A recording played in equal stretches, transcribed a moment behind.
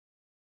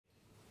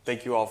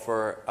Thank you all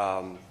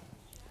for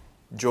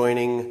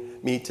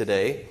joining me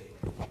today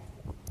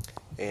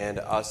and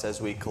us as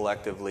we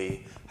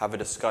collectively have a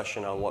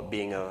discussion on what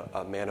being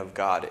a man of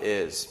God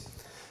is.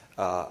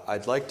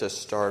 I'd like to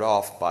start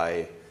off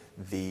by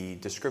the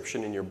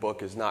description in your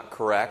book is not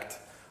correct.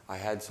 I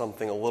had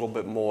something a little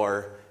bit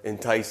more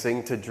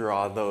enticing to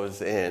draw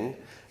those in,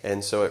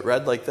 and so it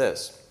read like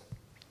this.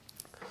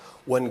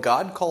 When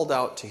God called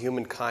out to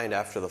humankind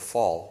after the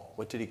fall,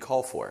 what did he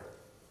call for?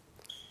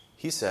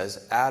 He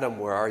says, Adam,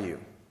 where are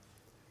you?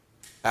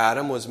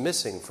 Adam was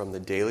missing from the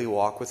daily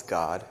walk with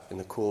God in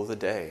the cool of the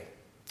day,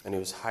 and he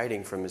was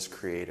hiding from his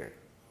Creator.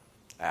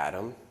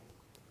 Adam,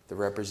 the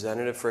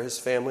representative for his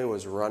family,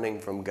 was running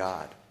from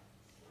God.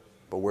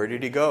 But where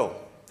did he go?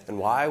 And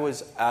why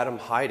was Adam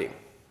hiding?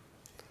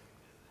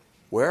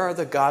 Where are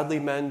the godly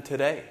men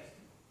today?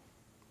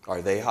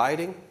 Are they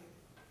hiding?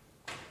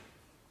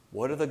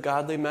 What are the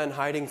godly men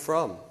hiding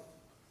from?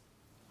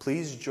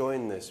 Please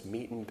join this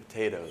meat and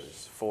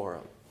potatoes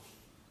forum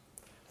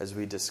as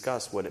we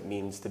discuss what it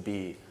means to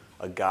be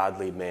a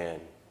godly man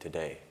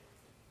today.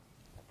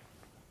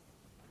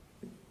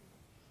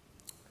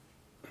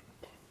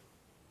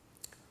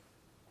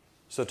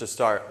 So to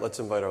start, let's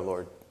invite our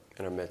Lord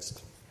in our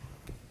midst.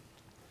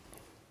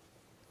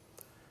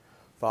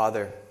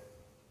 Father,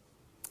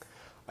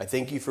 I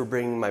thank you for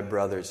bringing my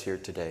brothers here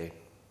today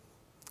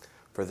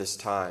for this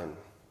time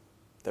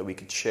that we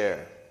could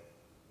share.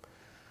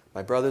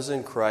 My brothers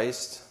in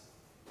Christ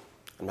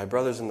and my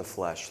brothers in the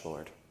flesh,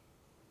 Lord.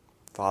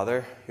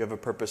 Father, you have a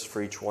purpose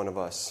for each one of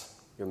us.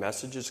 Your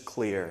message is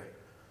clear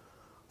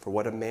for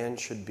what a man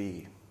should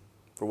be,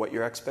 for what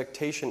your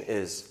expectation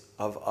is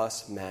of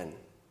us men.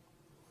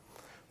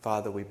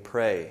 Father, we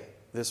pray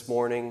this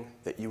morning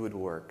that you would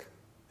work,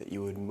 that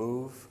you would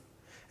move,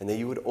 and that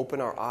you would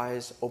open our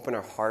eyes, open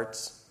our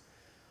hearts.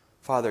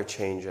 Father,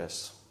 change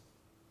us.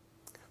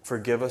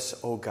 Forgive us,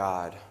 O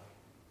God,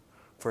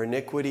 for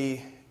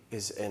iniquity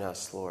is in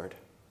us, Lord,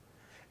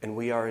 and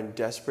we are in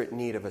desperate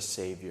need of a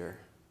Savior.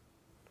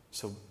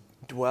 So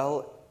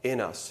dwell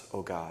in us,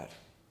 O God,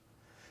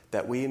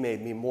 that we may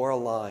be more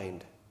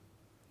aligned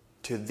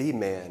to the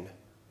man,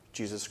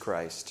 Jesus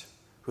Christ,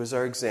 who is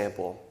our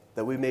example,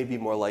 that we may be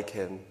more like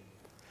him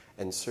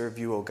and serve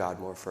you, O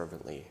God, more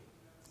fervently.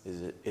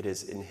 It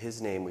is in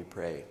his name we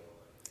pray.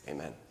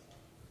 Amen.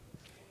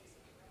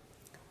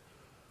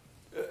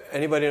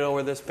 Anybody know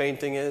where this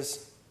painting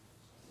is?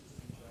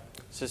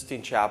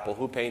 Sistine Chapel.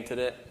 Who painted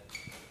it?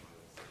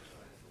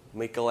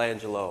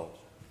 Michelangelo.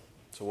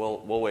 So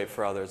we'll wait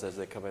for others as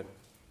they come in.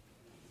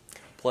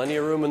 Plenty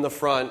of room in the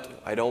front.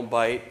 I don't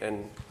bite,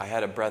 and I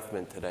had a breath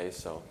mint today,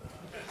 so.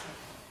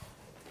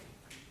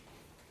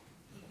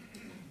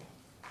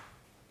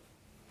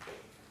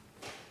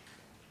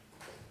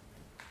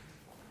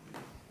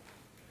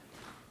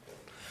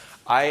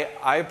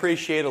 I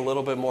appreciate a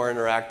little bit more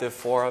interactive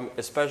forum,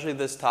 especially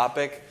this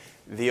topic.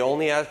 The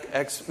only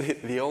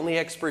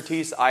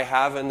expertise I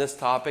have in this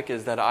topic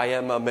is that I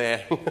am a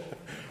man,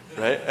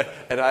 right?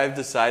 And I've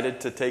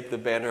decided to take the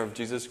banner of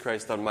Jesus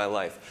Christ on my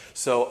life.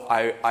 So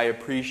I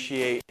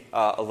appreciate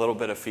a little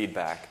bit of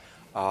feedback.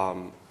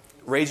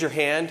 Raise your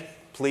hand,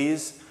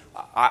 please.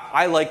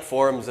 I like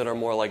forums that are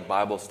more like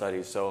Bible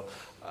studies, so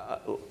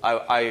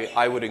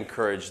I would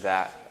encourage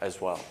that as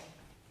well.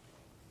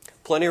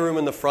 Plenty of room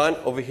in the front,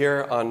 over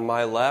here on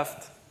my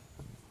left.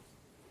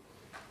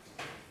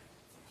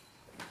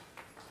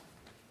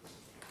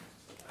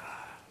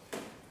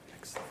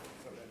 Excellent.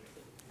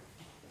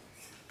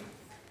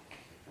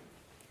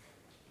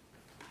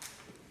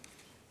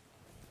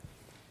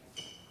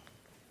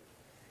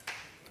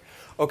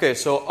 Okay,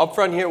 so up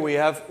front here we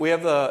have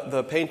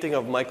the painting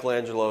of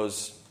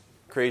Michelangelo's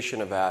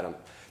creation of Adam.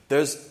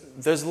 There's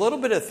a little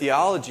bit of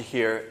theology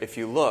here if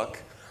you look.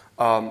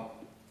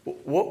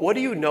 What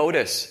do you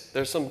notice?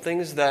 There's some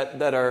things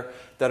that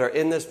are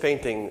in this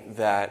painting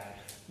that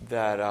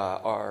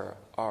are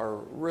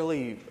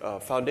really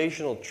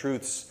foundational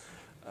truths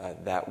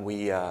that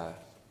we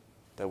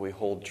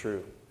hold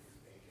true.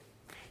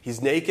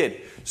 He's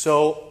naked.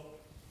 So,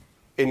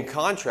 in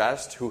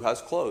contrast, who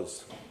has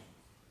clothes?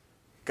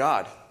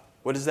 God.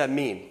 What does that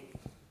mean?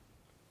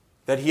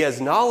 That he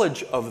has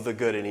knowledge of the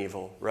good and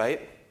evil,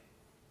 right?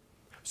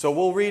 So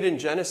we'll read in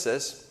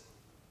Genesis.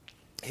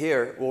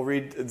 Here, we'll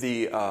read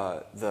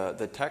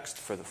the text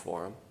for the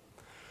forum.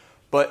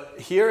 But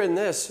here in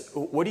this,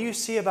 what do you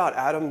see about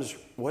Adam's,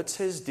 what's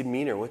his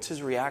demeanor? What's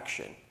his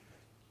reaction?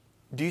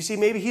 Do you see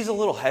maybe he's a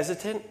little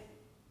hesitant?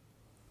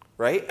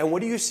 Right? And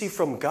what do you see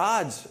from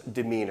God's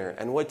demeanor?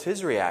 And what's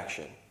his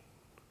reaction?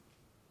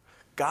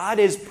 God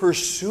is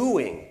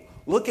pursuing.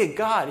 Look at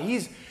God.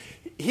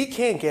 He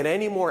can't get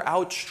any more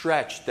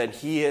outstretched than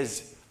he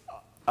is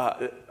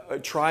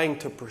trying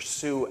to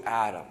pursue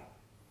Adam.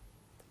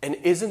 And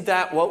isn't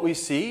that what we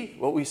see?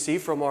 What we see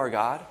from our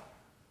God?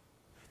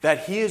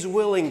 That he is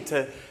willing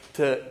to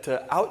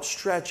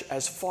outstretch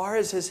as far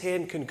as his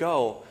hand can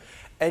go.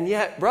 And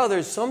yet,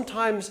 brothers,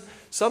 sometimes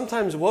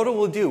what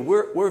we'll do,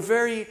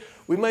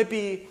 we might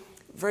be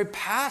very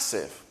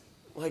passive.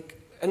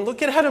 And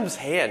look at Adam's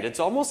hand. It's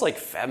almost like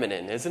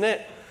feminine, isn't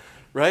it?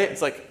 Right?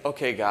 It's like,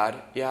 okay,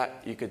 God, yeah,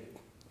 you could.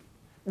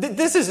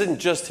 This isn't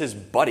just his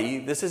buddy.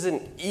 This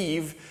isn't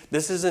Eve.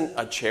 This isn't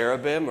a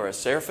cherubim or a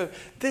seraphim.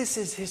 This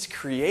is his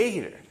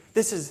creator.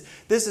 This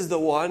is the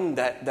one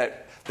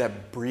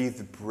that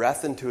breathed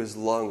breath into his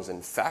lungs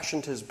and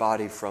fashioned his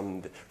body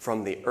from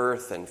the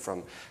earth and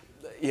from,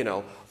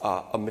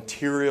 a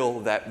material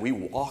that we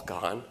walk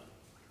on.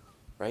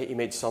 Right? He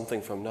made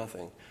something from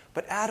nothing.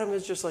 But Adam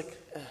is just like,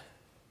 eh.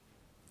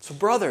 So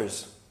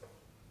brothers,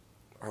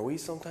 are we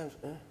sometimes,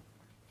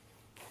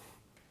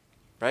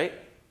 Right?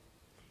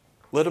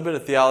 A little bit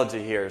of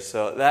theology here.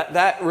 So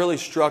that really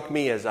struck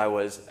me as I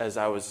was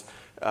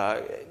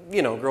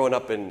growing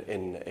up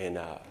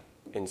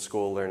in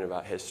school, learning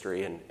about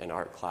history and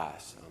art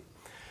class.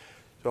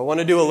 So I want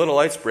to do a little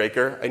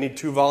icebreaker. I need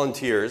 2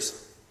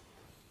 volunteers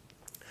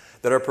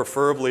that are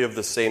preferably of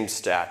the same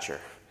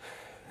stature.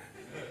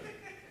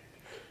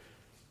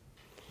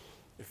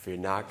 If you're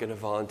not going to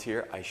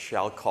volunteer, I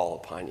shall call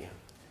upon you.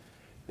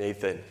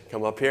 Nathan,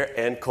 come up here,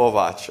 and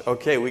Kovac.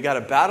 Okay, we got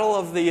a battle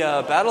of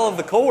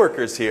the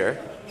co-workers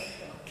here.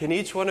 Can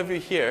each one of you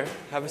here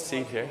have a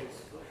seat here?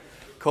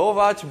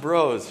 Kovac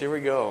Bros, here we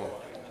go.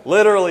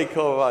 Literally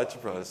Kovac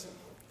Bros.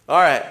 All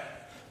right,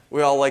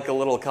 we all like a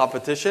little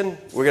competition.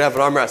 We're going to have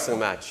an arm wrestling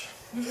match.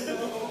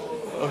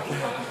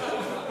 Okay.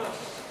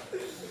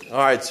 All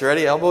right, so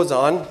ready? Elbows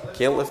on.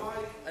 Can't lift. All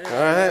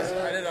right.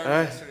 I did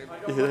arms yesterday.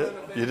 You did it?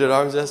 You did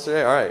arms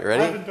yesterday? All right,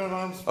 ready? I haven't done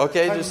arms for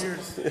okay, 10 just.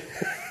 years.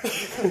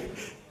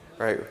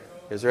 All right, you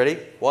guys ready?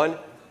 1,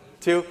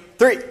 2,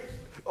 3.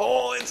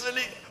 Oh,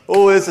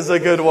 this is a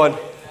good one.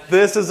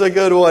 This is a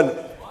good one.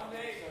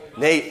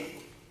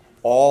 Nate,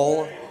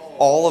 all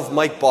of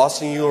Mike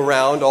bossing you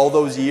around all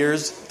those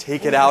years,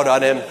 take it out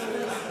on him.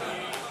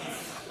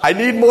 I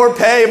need more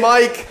pay,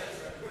 Mike.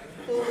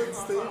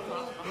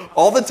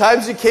 All the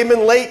times you came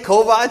in late,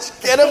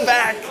 Kovac, get him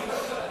back.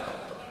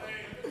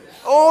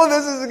 Oh,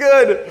 this is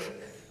good.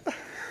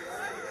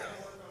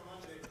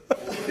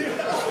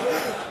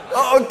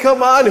 Oh,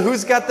 come on.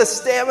 Who's got the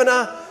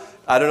stamina?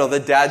 I don't know. The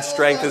dad's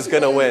strength is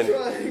going to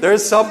win.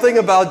 There's something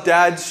about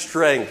dad's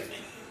strength.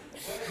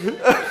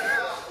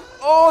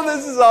 Oh,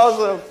 this is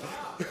awesome.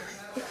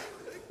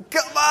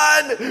 Come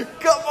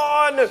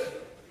on.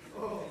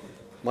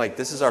 Mike,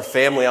 this is our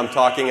family I'm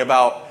talking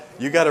about.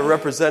 You got to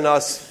represent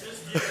us.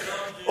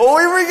 Oh,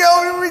 here we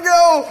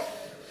go.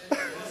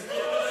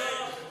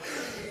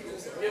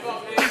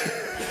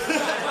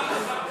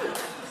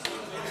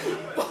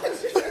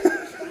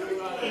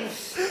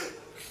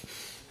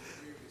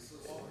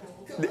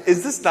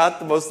 Is this not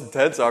the most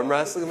intense arm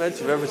wrestling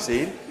match you've ever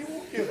seen?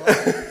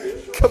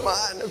 Come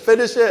on,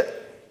 finish it.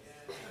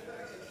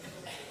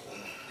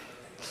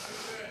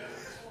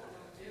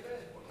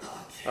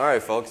 All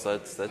right, folks,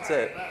 that's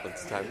it.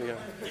 It's time to go.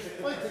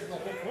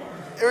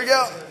 Here we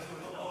go.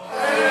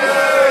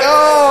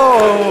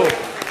 Oh!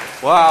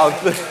 Wow,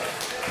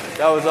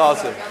 that was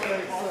awesome.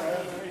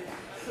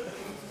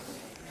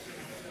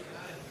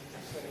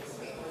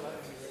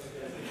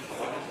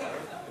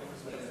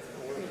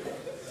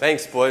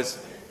 Thanks, boys.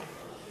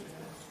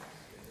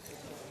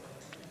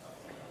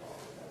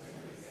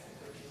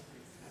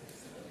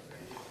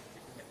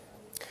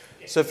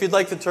 So if you'd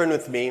like to turn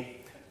with me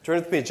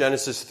to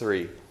Genesis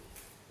 3.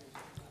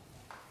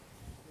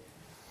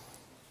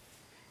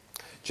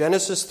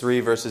 Genesis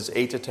 3, verses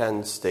 8 to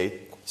 10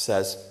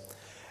 says,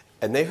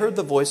 "And they heard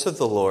the voice of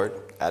the Lord,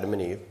 Adam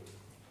and Eve,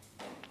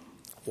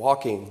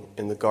 walking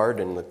in the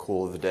garden in the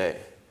cool of the day.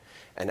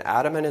 And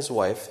Adam and his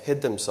wife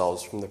hid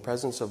themselves from the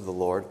presence of the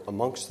Lord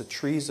amongst the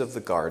trees of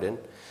the garden.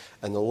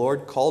 And the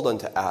Lord called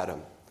unto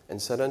Adam,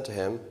 and said unto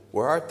him,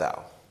 Where art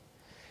thou?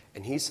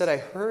 And he said, I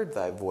heard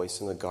thy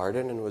voice in the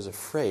garden, and was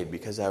afraid,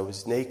 because I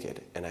was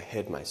naked, and I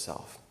hid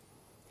myself."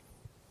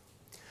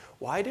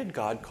 Why did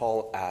God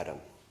call Adam?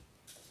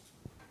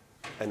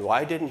 And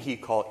why didn't he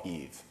call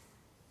Eve?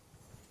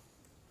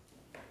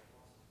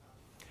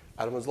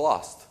 Adam was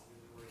lost,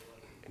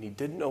 and he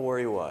didn't know where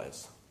he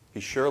was. He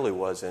surely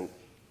wasn't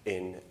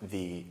in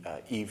the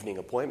evening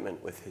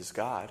appointment with his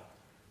God.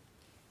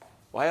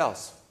 Why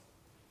else?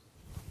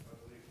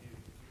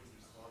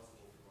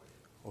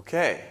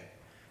 Okay.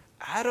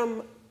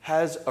 Adam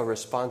has a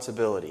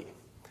responsibility.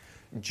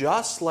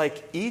 Just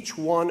like each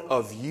one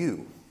of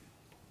you.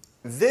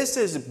 This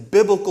is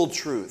biblical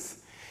truth.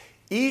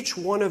 Each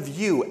one of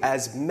you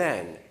as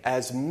men,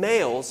 as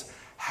males,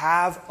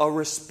 have a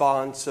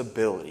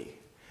responsibility.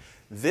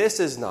 This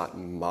is not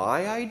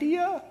my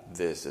idea.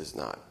 This is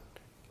not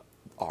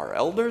our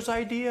elder's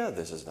idea.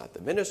 This is not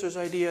the minister's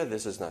idea.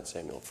 This is not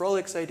Samuel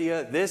Froehlich's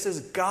idea. This is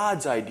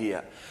God's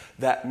idea.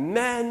 That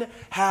men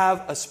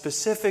have a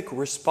specific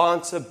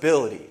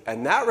responsibility.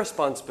 And that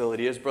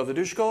responsibility is, Brother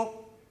Dushko,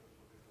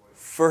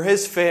 for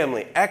his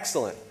family.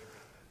 Excellent.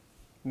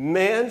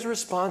 Man's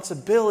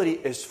responsibility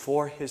is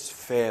for his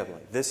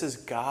family. This is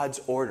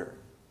God's order.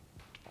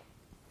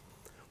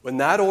 When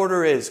that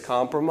order is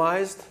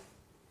compromised,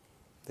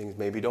 things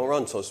maybe don't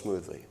run so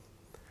smoothly.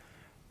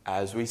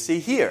 As we see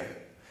here,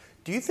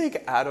 do you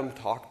think Adam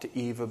talked to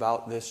Eve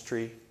about this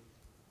tree?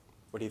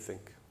 What do you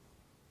think?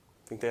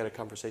 Think they had a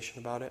conversation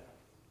about it?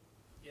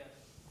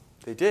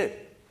 They did.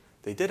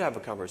 They did have a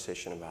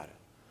conversation about it.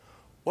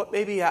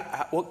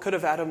 What could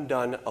have Adam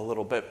done a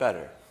little bit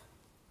better?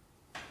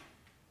 Could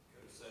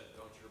have said,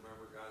 don't you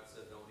remember God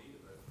said don't eat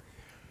of it?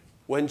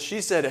 When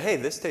she said, hey,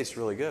 this tastes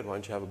really good, why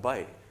don't you have a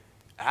bite?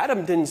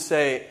 Adam didn't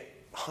say,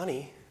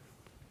 honey,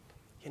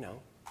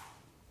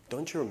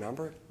 don't you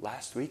remember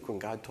last week when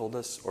God told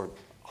us, or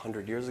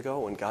 100 years ago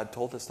when God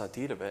told us not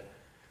to eat of it?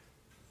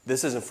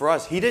 This isn't for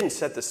us. He didn't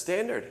set the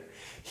standard.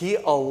 He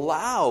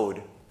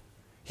allowed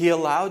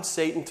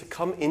Satan to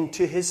come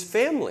into his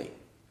family.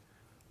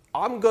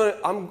 I'm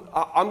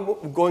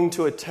going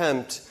to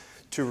attempt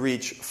to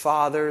reach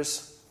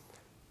fathers,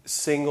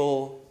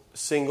 single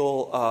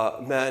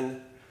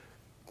men,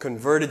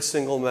 converted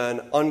single men,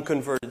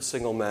 unconverted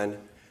single men.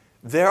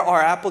 There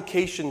are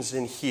applications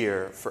in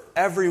here for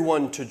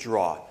everyone to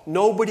draw.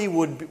 Nobody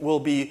will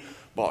be,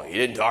 well, you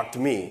didn't talk to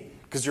me,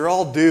 because you're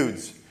all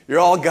dudes, you're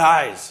all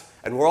guys,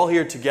 and we're all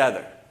here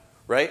together,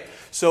 right?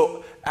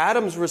 So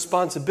Adam's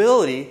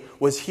responsibility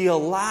was he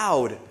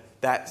allowed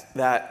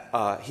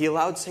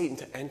Satan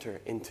to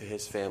enter into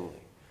his family.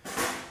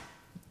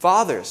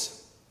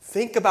 Fathers,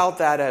 think about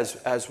that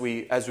as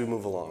we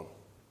move along.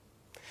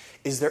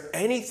 Is there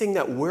anything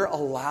that we're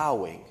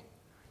allowing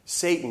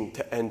Satan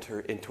to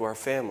enter into our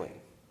family?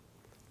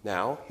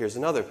 Now, here's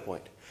another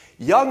point.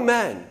 Young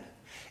men,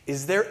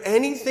 is there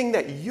anything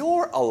that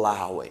you're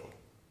allowing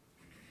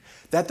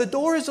that the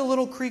door is a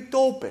little creaked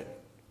open,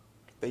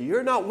 that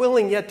you're not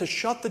willing yet to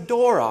shut the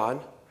door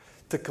on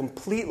to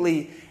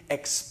completely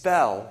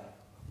expel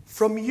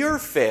from your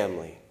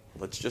family?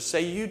 Let's just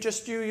say you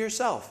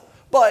yourself.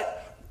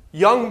 But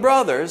young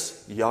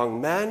brothers, young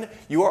men,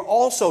 you are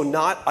also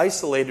not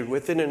isolated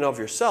within and of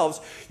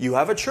yourselves. You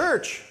have a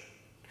church.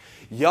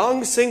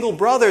 Young single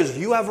brothers,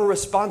 you have a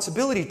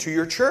responsibility to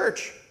your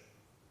church.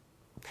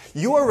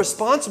 You are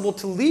responsible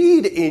to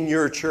lead in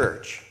your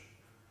church.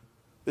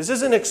 This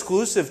isn't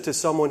exclusive to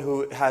someone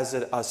who has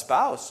a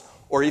spouse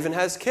or even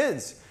has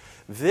kids.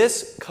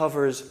 This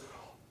covers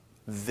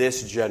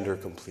this gender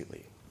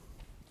completely.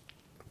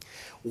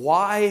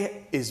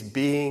 Why does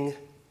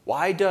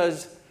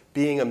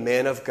being a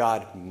man of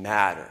God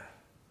matter?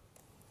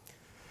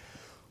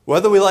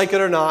 Whether we like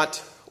it or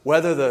not,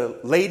 whether the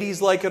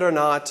ladies like it or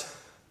not,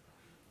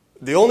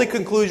 the only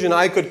conclusion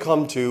I could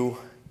come to,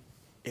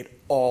 it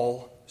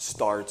all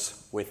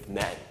starts with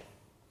men.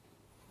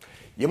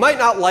 You might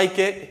not like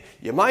it.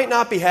 You might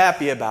not be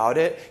happy about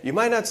it. You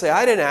might not say,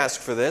 I didn't ask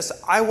for this.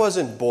 I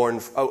wasn't born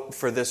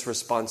for this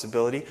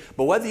responsibility.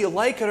 But whether you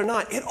like it or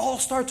not, it all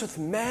starts with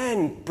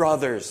men,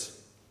 brothers.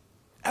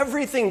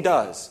 Everything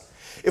does.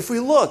 If we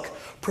look,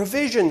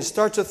 provision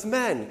starts with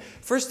men.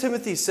 1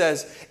 Timothy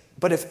says,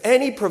 but if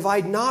any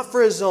provide not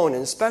for his own,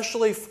 and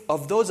especially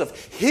of those of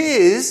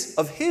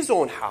his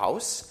own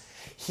house,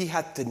 he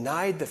hath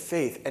denied the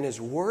faith and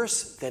is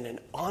worse than an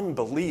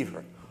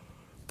unbeliever.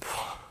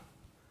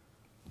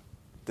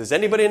 Does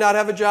anybody not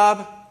have a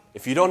job?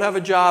 If you don't have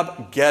a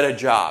job, get a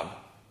job.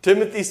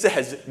 Timothy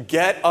says,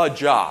 get a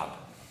job.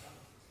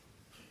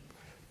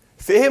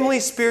 Family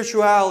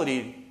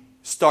spirituality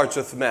starts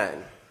with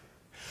men.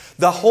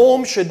 The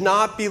home should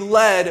not be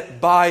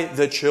led by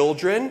the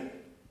children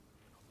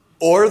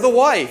or the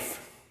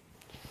wife.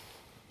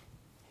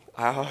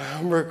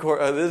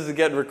 This is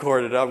getting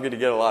recorded. I'm going to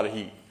get a lot of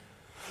heat.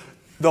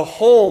 The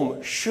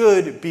home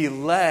should be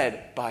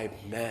led by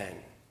men.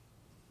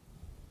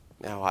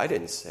 Now, I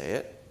didn't say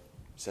it.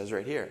 It says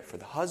right here, for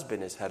the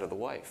husband is head of the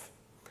wife,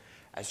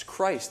 as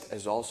Christ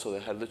is also the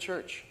head of the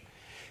church,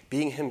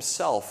 being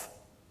himself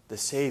the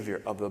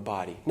Savior of the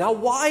body. Now,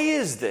 why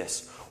is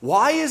this?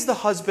 Why is the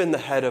husband the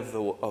head of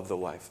the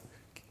wife?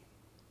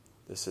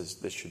 This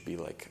should be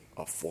like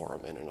a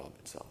forum in and of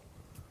itself.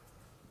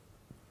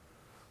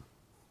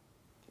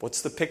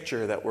 What's the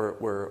picture that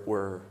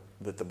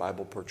that the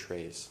Bible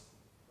portrays?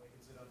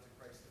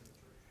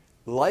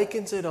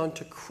 Likens it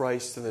unto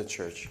Christ and the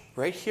church.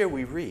 Right here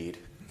we read,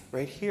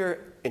 right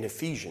here in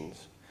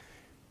Ephesians,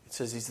 it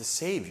says he's the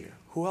Savior.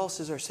 Who else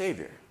is our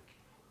Savior?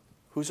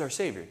 Who's our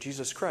Savior?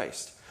 Jesus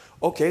Christ.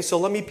 Okay, so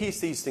let me piece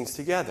these things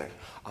together.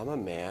 I'm a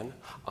man,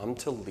 I'm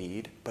to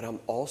lead, but I'm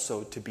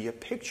also to be a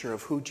picture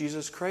of who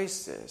Jesus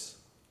Christ is.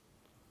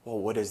 Well,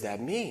 what does that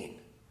mean?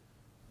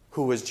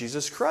 Who was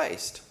Jesus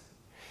Christ?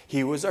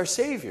 He was our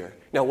Savior.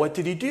 Now, what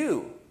did he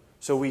do?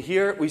 So we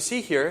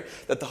see here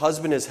that the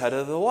husband is head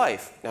of the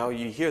wife. Now,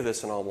 you hear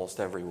this in almost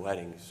every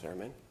wedding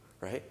sermon,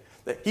 right?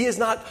 That he is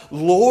not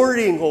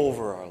lording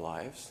over our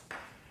lives,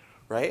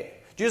 right?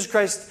 Jesus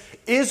Christ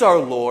is our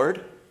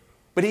Lord,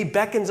 but he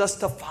beckons us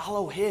to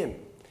follow him.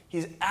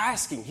 He's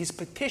asking, he's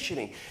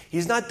petitioning.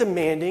 He's not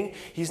demanding.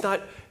 He's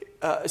not.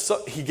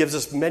 He gives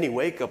us many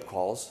wake-up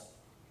calls,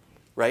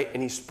 right?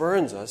 And he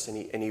spurns us, and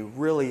he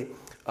really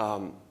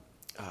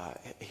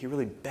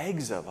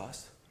begs of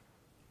us.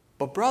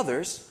 But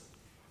brothers,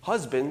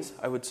 husbands,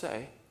 I would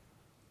say,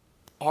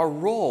 our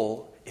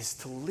role is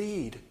to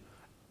lead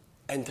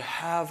and to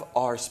have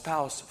our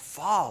spouse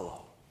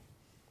follow.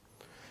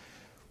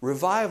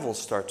 Revival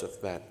starts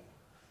with men.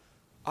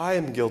 I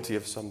am guilty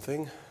of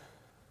something.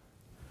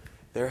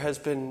 There has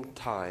been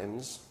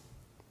times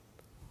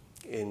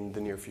in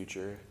the near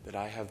future that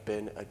I have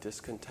been a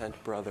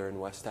discontent brother in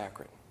West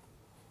Akron.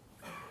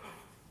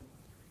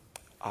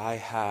 I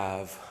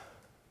have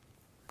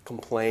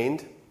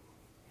complained.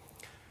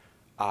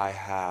 I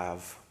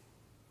have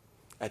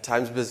at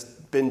times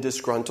been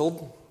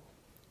disgruntled.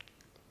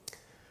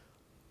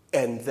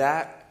 And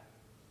that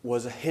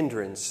was a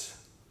hindrance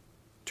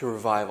to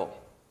revival.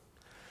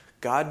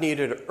 God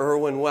needed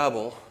Erwin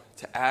Webble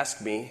to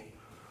ask me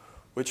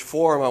which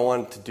forum I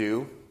wanted to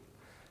do.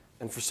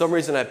 And for some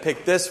reason I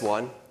picked this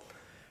one.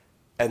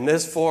 And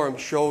this forum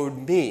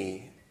showed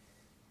me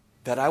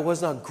that I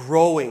was not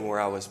growing where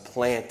I was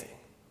planting.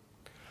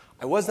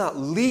 I was not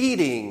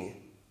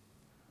leading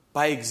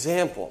by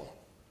example.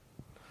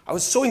 I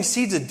was sowing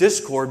seeds of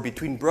discord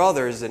between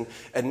brothers and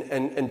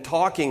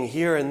talking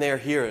here and there,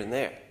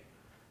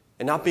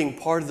 and not being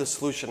part of the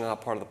solution and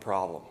not part of the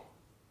problem.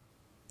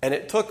 And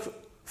it took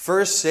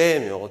 1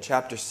 Samuel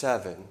chapter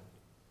 7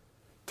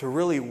 to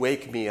really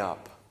wake me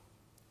up.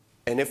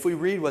 And if we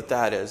read what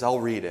that is, I'll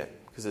read it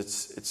because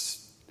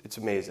it's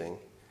amazing.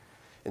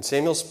 And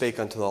Samuel spake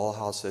unto the whole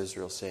house of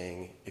Israel,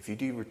 saying, If you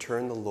do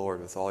return the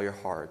Lord with all your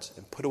hearts,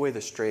 and put away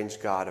the strange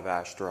god of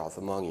Ashtaroth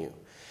among you,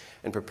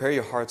 and prepare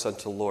your hearts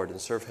unto the Lord, and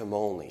serve him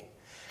only,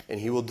 and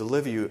he will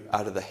deliver you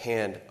out of the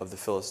hand of the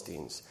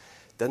Philistines.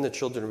 Then the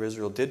children of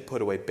Israel did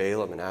put away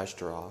Balaam and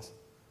Ashtaroth,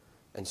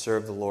 and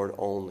serve the Lord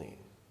only.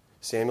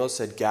 Samuel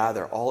said,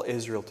 Gather all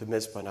Israel to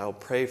Mizpah, and I will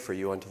pray for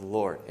you unto the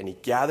Lord. And he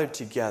gathered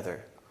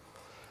together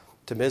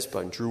to Mizpah,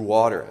 and drew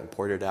water, and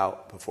poured it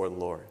out before the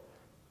Lord,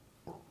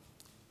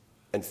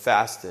 and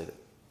fasted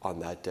on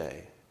that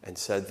day, and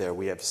said there,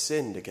 We have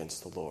sinned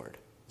against the Lord.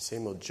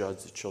 Samuel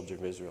judged the children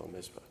of Israel in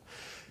Mizpah.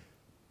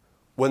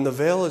 When the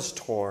veil is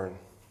torn,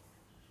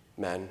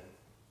 men,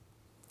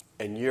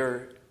 and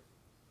you're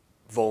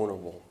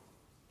vulnerable,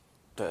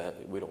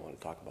 we don't want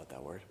to talk about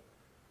that word,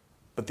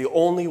 but the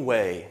only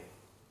way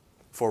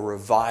for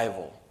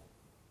revival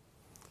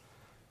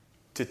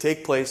to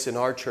take place in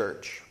our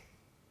church,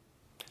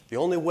 the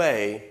only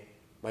way,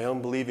 my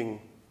unbelieving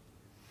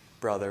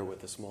brother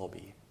with a small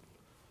b,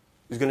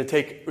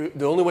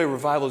 the only way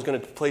revival is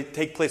going to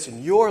take place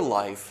in your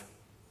life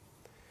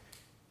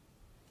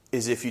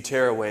is if you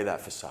tear away that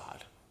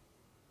facade.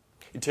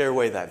 You tear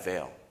away that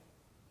veil.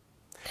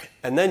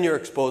 And then you're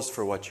exposed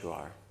for what you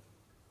are.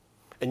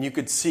 And you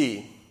could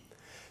see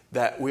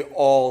that we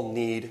all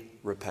need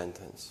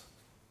repentance.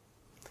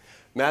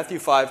 Matthew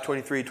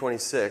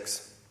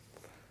 5:23-26.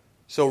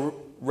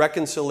 So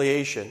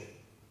reconciliation.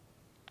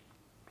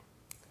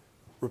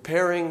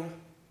 Repairing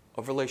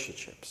of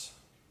relationships.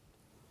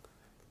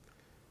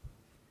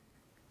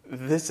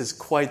 This is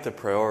quite the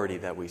priority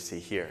that we see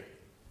here.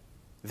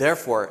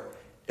 Therefore,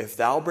 if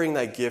thou bring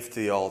thy gift to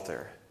the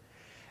altar,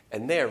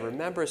 and there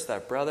rememberest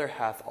that brother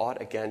hath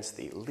aught against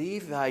thee,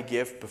 leave thy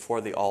gift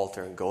before the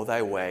altar, and go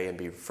thy way, and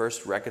be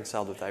first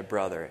reconciled with thy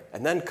brother,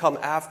 and then come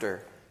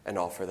after and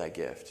offer thy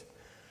gift.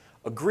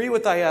 Agree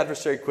with thy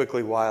adversary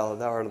quickly while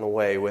thou art on the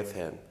way with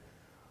him,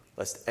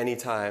 lest any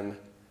time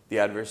the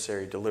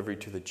adversary deliver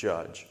thee to the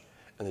judge,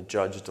 and the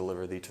judge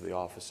deliver thee to the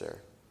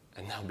officer,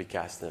 and thou be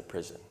cast into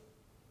prison.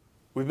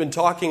 We've been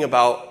talking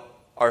about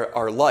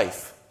our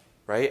life,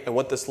 right? And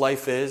what this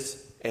life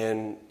is,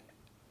 and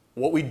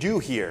what we do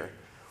here.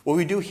 What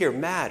we do here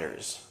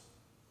matters.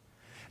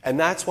 And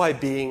that's why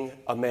being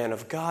a man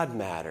of God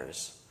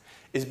matters,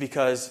 is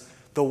because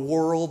the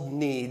world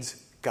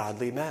needs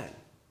godly men.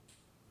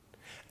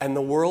 And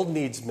the world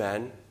needs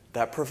men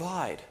that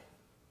provide.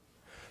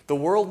 The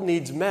world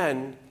needs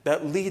men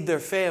that lead their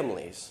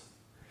families.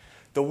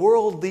 The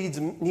world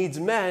needs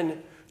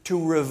men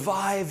to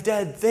revive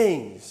dead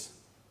things.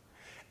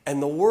 And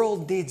the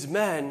world needs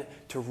men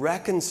to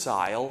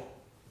reconcile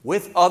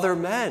with other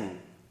men,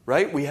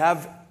 right? We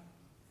have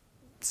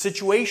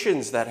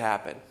situations that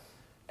happen.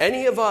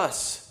 Any of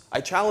us,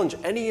 I challenge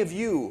any of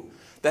you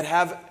that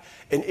have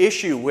an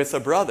issue with a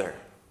brother,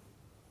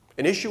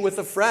 an issue with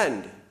a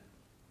friend,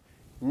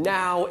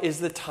 now is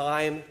the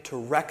time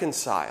to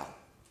reconcile.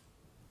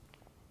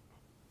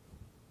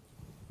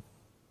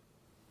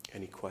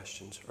 Any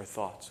questions or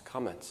thoughts,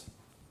 comments?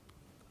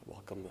 I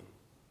welcome them.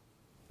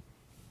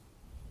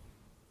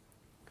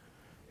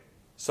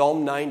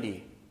 Psalm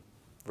 90,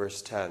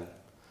 verse 10.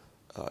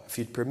 If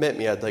you'd permit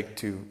me, I'd like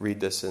to read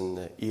this in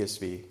the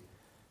ESV.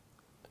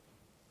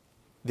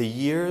 The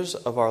years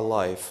of our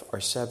life are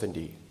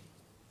 70,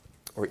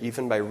 or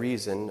even by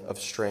reason of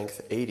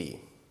strength 80.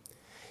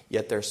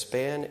 Yet their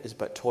span is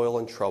but toil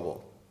and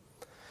trouble.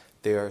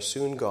 They are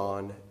soon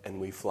gone, and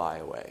we fly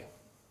away.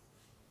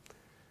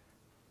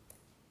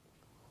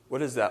 What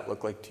does that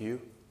look like to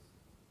you?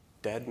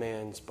 Dead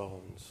man's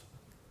bones.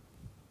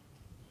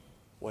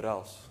 What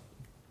else?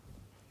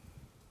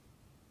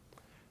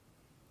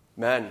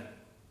 Men,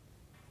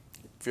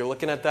 if you're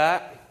looking at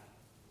that,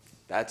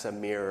 that's a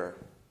mirror.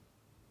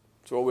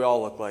 It's what we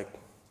all look like.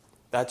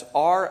 That's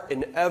our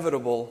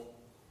inevitable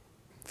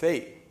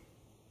fate.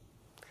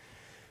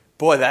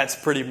 Boy, that's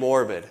pretty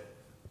morbid,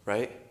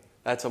 right?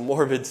 That's a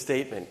morbid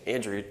statement.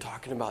 Andrew, you're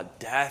talking about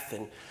death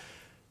and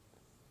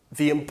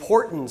the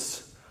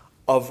importance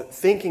of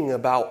thinking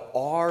about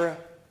our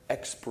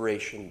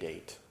expiration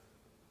date,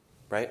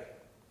 right?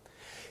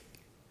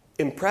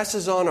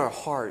 Impresses on our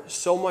heart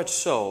so much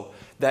so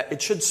that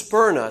it should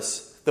spurn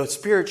us, the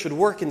Spirit should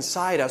work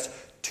inside us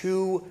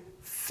to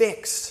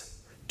fix,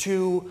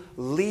 to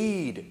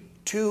lead,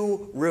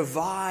 to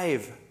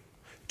revive,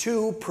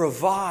 to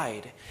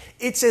provide.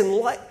 It's in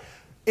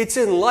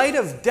light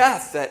of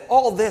death that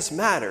all this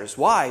matters.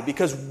 Why?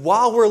 Because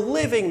while we're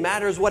living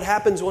matters what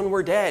happens when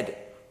we're dead.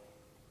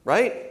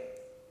 Right?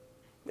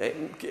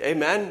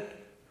 Amen.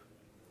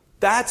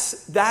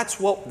 That's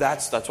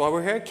why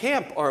we're here at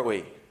camp, aren't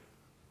we?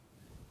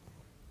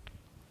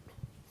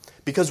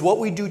 Because what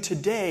we do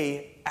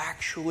today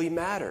actually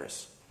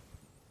matters.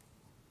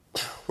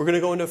 We're going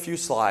to go into a few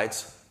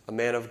slides. A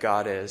man of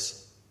God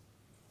is.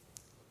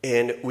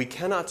 And we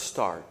cannot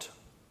start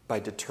by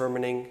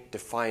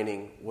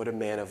defining what a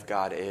man of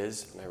God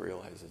is. And I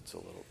realize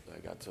I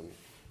got some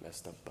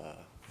messed up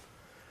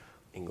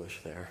English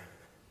there.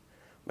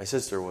 My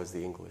sister was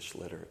the English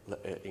major,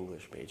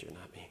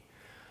 not me.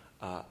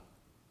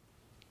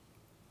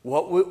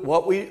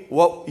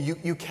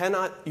 You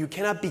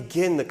cannot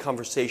begin the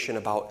conversation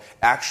about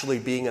actually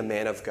being a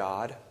man of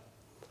God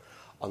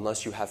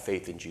unless you have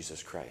faith in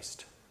Jesus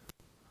Christ.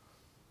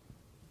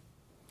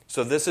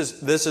 So this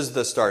is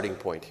the starting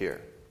point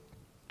here.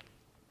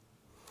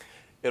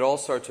 It all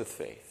starts with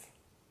faith.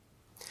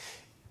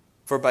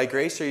 For by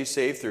grace are you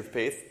saved through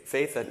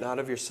faith that not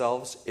of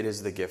yourselves, it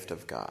is the gift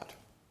of God.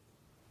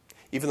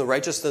 Even the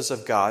righteousness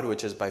of God,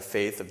 which is by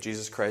faith of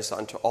Jesus Christ,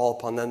 unto all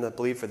upon them that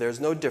believe, for there is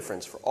no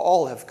difference, for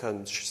all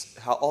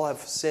have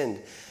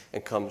sinned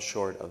and come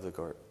short of the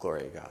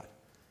glory of God.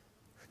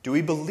 Do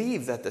we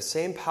believe that the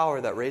same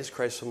power that raised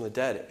Christ from the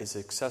dead is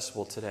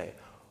accessible today?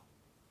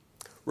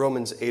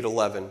 Romans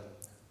 8:11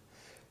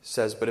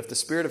 says, but if the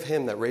spirit of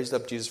him that raised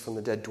up Jesus from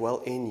the dead dwell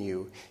in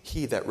you,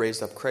 he that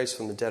raised up Christ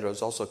from the dead will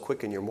also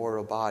quicken your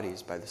mortal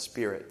bodies by the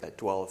spirit that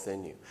dwelleth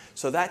in you.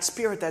 So that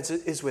spirit that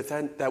is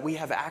within, that we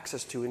have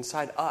access to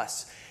inside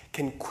us,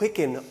 can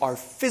quicken our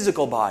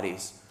physical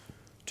bodies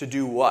to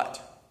do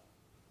what?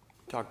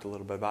 Talked a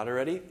little bit about it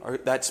already.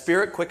 That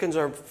spirit quickens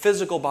our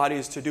physical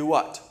bodies to do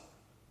what?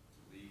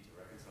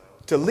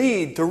 To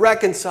lead, to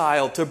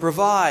reconcile, to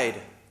provide.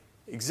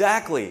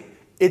 Exactly.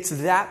 It's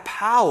that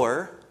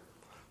power,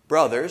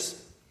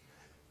 brothers,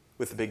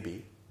 with a big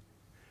B,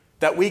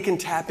 that we can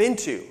tap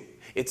into.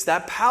 It's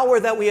that power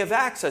that we have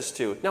access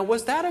to. Now,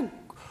 was that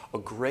a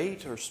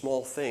great or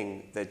small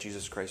thing that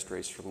Jesus Christ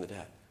raised from the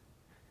dead?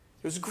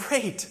 It was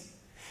great.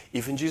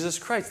 Even Jesus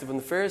Christ, when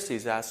the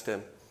Pharisees asked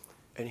him,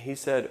 and he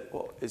said,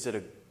 well, is it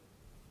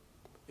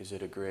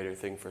a greater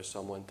thing for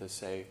someone to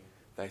say,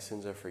 thy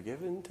sins are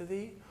forgiven to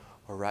thee,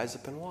 or rise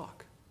up and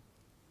walk?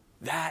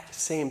 That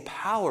same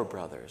power,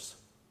 brothers,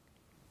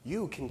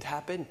 you can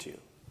tap into.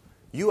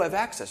 You have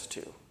access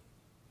to.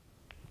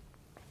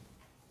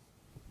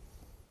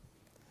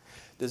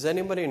 Does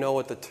anybody know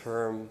what the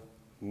term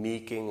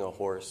meeking a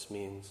horse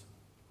means?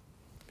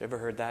 You ever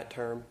heard that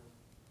term?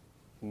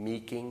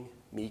 Meeking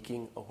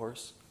a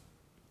horse?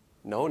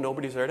 No,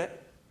 nobody's heard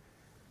it?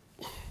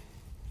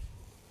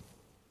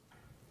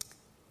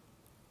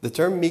 The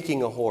term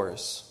meeking a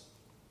horse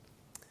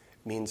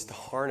means to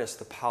harness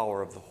the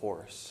power of the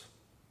horse.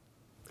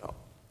 Oh,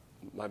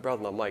 my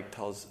brother-in-law Mike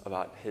tells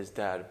about his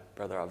dad,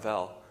 Brother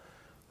Avel,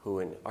 who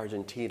in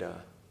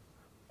Argentina,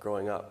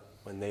 growing up,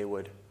 when they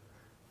would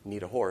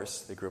need a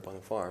horse, they grew up on a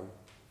farm,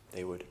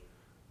 they would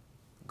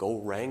go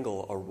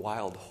wrangle a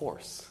wild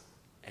horse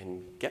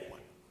and get one.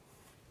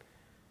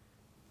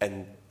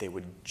 And they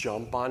would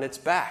jump on its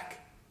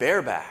back,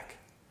 bareback,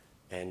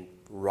 and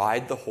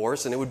ride the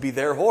horse, and it would be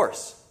their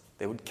horse.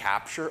 They would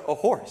capture a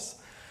horse.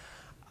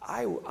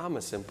 I'm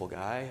a simple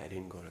guy. I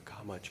didn't go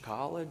to much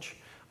college.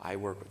 I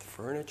work with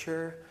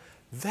furniture.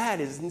 That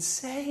is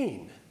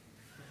insane.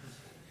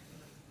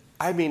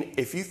 I mean,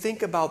 if you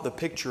think about the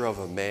picture of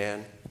a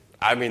man,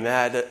 I mean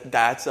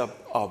that's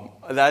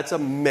a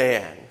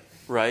man,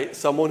 right?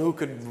 Someone who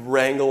could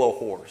wrangle a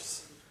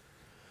horse.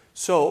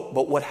 So,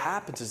 but what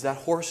happens is that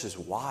horse is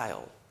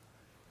wild.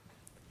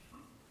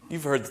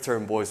 You've heard the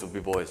term boys will be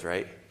boys,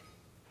 right?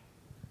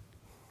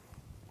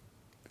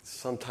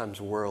 Sometimes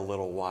we're a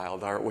little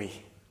wild, aren't we?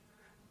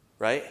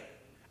 Right?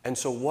 And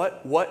so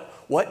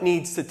what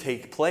needs to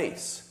take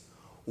place?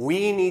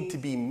 We need to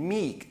be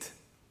meeked.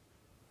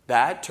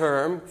 That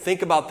term,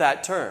 think about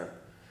that term.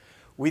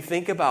 We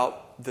think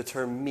about the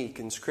term meek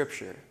in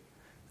Scripture.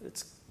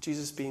 It's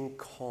Jesus being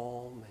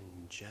calm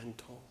and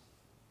gentle.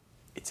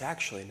 It's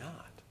actually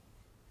not.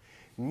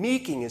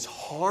 Meeking is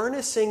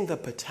harnessing the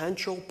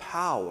potential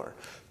power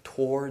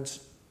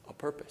towards a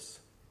purpose.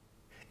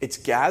 It's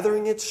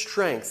gathering its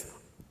strength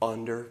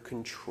under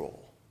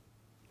control.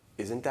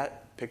 Isn't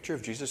that picture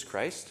of Jesus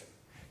Christ?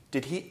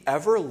 Did he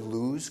ever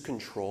lose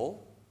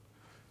control?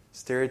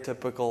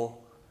 Stereotypical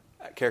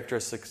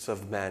characteristics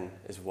of men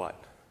is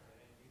what?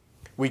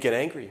 We get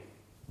angry.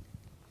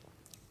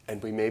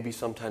 And we maybe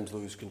sometimes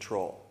lose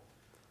control.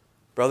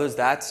 Brothers,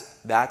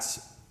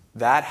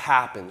 that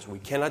happens. We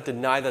cannot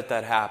deny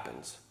that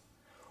happens.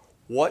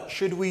 What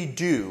should we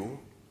do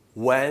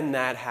when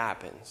that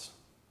happens,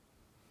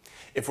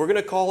 if we're going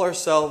to call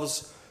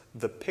ourselves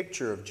the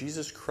picture of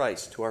Jesus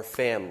Christ to our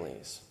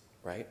families,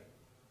 right?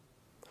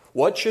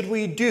 What should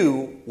we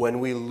do when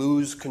we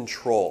lose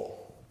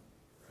control?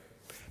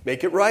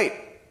 Make it right.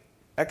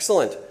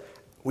 Excellent.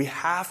 We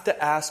have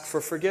to ask for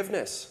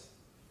forgiveness.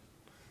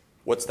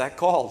 What's that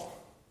called?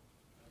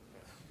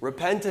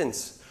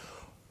 Repentance.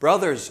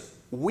 Brothers,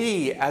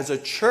 we as a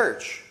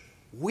church,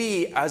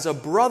 we as a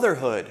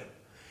brotherhood,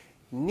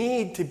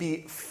 need to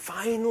be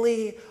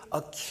finally,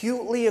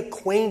 acutely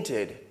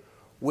acquainted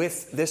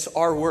with this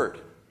our word.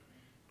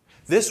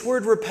 This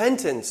word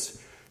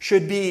repentance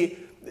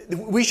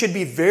we should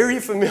be very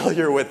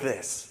familiar with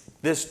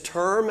this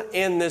term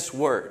and this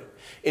word,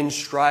 in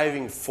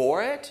striving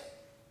for it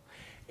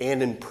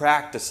and in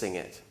practicing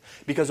it.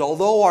 Because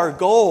although our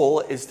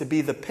goal is to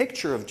be the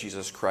picture of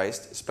Jesus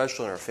Christ,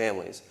 especially in our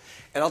families,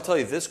 and I'll tell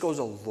you, this goes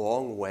a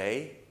long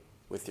way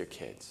with your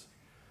kids.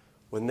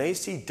 When they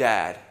see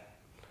Dad,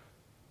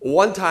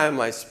 one time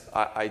I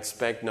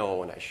spanked Noah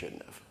when I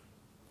shouldn't have.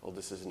 Well,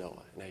 this is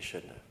Noah, and I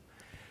shouldn't have.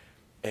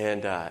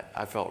 And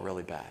I felt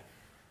really bad.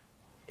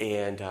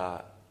 And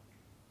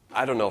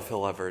I don't know if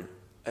I'll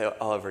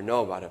ever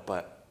know about it,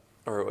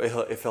 or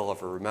if he'll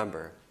ever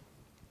remember.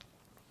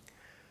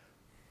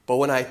 But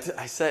when I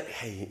said,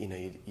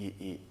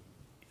 hey,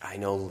 I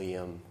know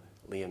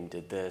Liam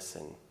did this,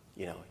 and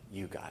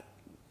you got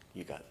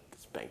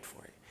spanked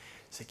for it.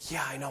 He's like,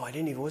 yeah, I know.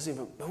 It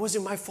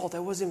wasn't my fault.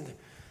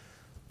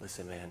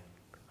 Listen, man,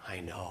 I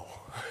know.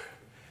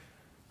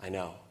 I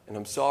know. And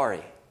I'm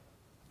sorry.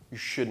 You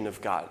shouldn't have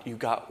you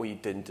got what you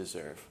didn't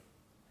deserve.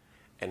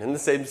 And in the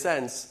same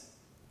sense,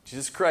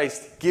 Jesus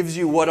Christ gives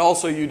you what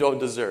also you don't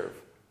deserve.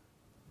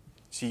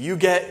 So you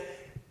get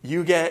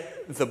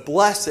the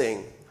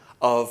blessing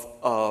of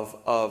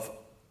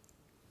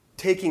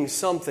taking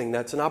something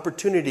that's an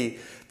opportunity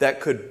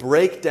that could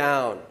break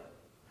down.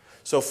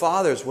 So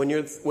fathers, when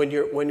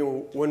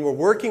we're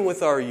working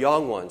with our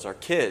young ones, our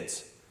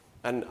kids,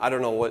 and I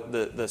don't know what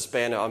the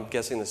span, I'm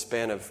guessing the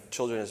span of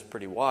children is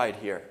pretty wide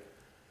here.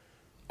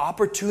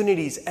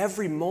 Opportunities,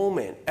 every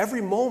moment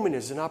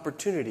is an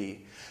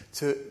opportunity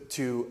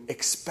to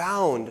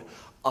expound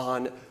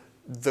on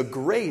the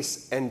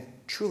grace and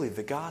truly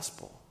the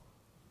gospel.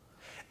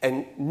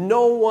 And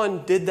no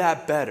one did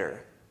that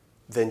better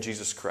than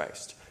Jesus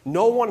Christ.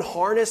 No one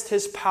harnessed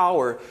his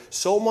power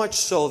so much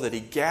so that he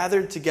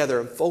gathered together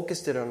and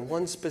focused it on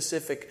one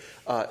specific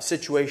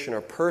situation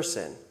or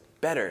person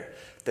better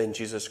than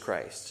Jesus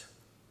Christ.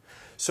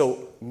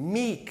 So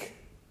meekness.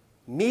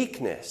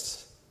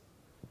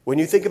 When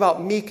you think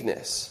about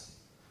meekness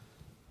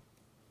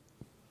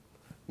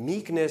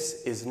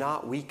is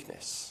not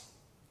weakness.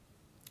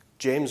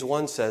 James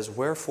 1 says,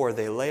 wherefore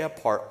they lay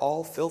apart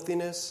all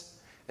filthiness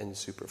and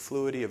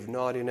superfluity of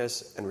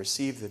naughtiness, and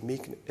receive with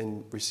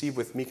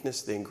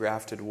meekness the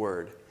engrafted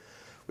word,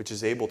 which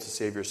is able to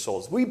save your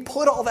souls. We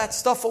put all that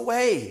stuff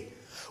away.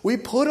 We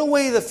put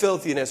away the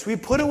filthiness. We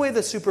put away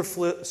the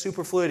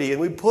superfluity,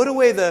 and we put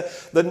away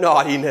the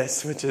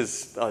naughtiness, which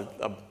is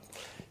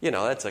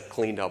that's a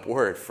cleaned up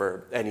word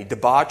for any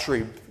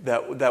debauchery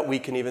that we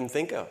can even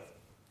think of.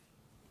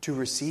 To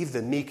receive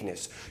the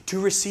meekness, to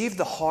receive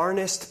the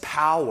harnessed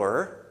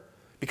power,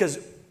 because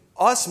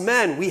us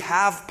men, we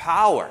have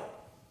power.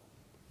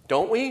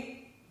 Don't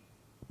we?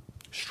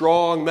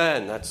 Strong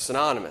men, that's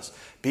synonymous.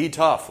 Be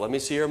tough, let me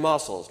see your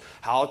muscles.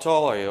 How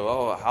tall are you?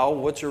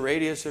 What's your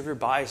radius of your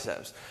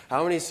biceps?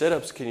 How many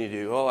sit-ups can you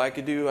do? I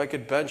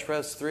could bench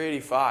press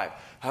 385.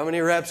 How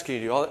many reps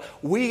can you do?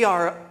 We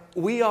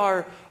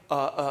are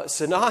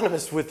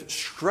synonymous with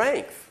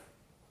strength.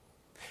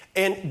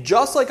 And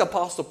just like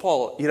Apostle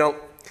Paul,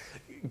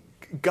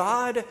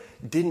 God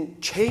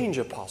didn't change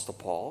Apostle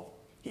Paul.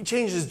 He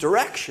changed his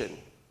direction.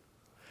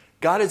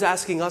 God is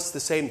asking us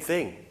the same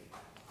thing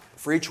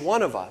for each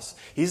one of us.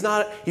 He's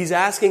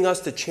asking us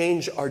to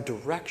change our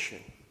direction.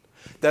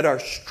 That our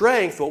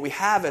strength, what we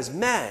have as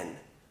men,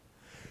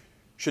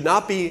 should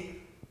not be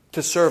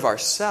to serve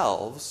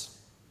ourselves,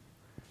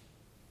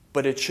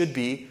 but it should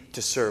be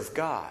to serve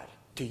God.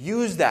 To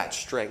use that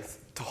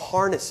strength, to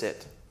harness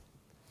it.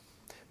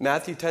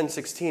 Matthew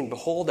 10:16,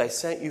 behold, I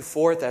sent you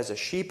forth as a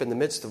sheep in the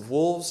midst of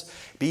wolves.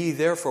 Be ye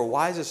therefore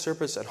wise as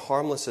serpents and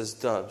harmless as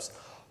doves.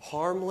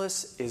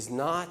 Harmless is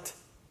not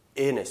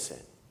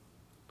innocent.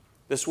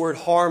 This word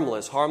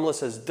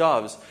harmless as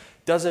doves,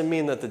 doesn't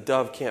mean that the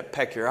dove can't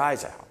peck your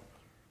eyes out.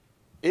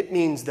 It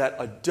means that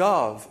a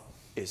dove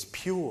is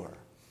pure.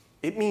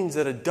 It means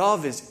that a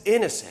dove is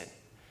innocent.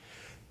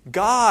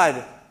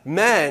 God,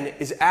 men,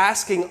 is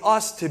asking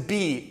us to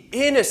be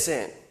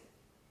innocent.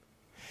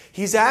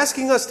 He's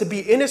asking us to be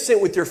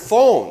innocent with your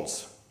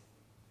phones.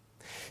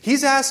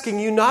 He's asking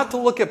you not to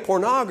look at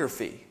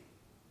pornography.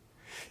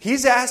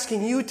 He's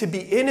asking you to be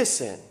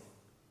innocent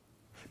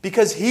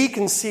because he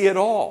can see it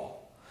all.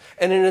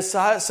 And in a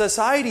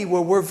society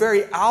where we're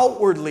very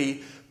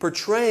outwardly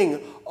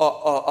portraying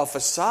a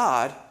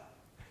facade,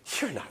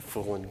 you're not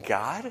fooling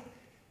God.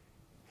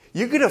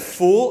 You're going to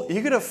fool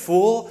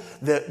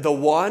the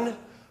one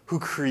who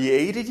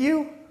created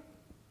you?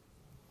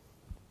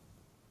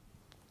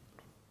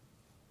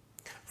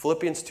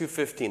 Philippians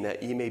 2:15,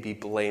 that ye may be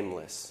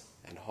blameless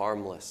and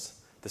harmless,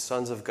 the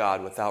sons of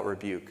God without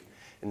rebuke,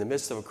 in the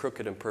midst of a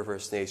crooked and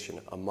perverse nation,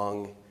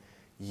 among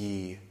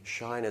ye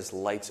shine as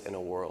lights in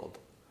a world.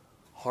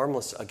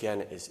 Harmless,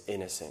 again, is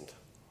innocent.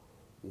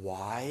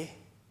 Why?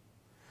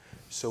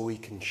 So we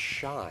can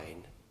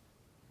shine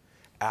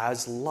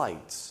as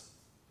lights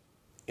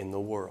in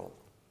the world.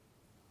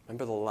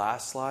 Remember the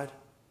last slide?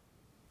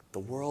 The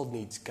world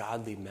needs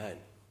godly men.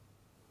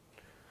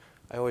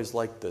 I always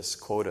like this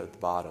quote at the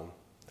bottom.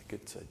 I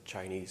think it's a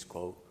Chinese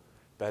quote.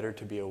 Better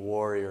to be a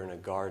warrior in a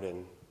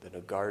garden than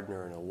a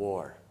gardener in a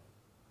war.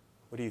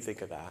 What do you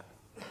think of that?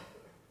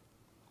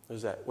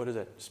 What does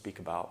that speak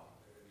about?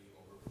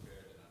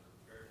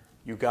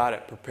 You got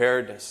it.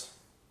 Preparedness.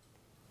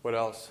 What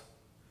else?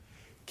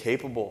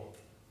 Capable.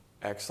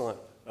 Excellent.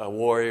 A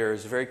warrior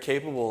is very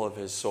capable of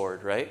his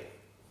sword, right?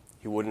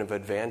 He wouldn't have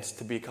advanced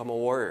to become a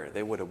warrior.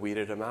 They would have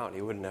weeded him out.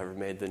 He would have never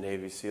made the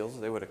Navy SEALs.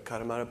 They would have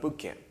cut him out of boot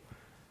camp.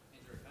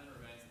 It kind of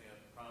reminds me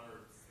of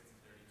Proverbs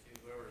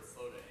 6:32. Whoever is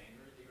slow to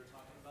anger that you were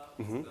talking about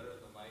Mm-hmm. is better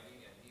than the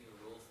mighty, and he who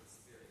rules his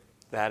spirit.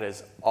 That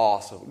is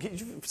awesome. Can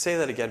you say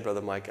that again,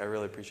 Brother Mike? I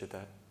really appreciate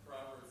that.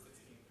 Proverbs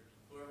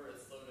 16:30. Whoever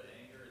is slow to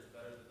anger is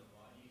better than the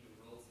mighty who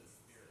rules his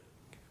spirit.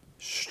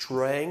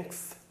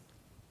 Strength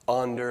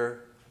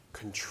under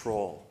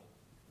control.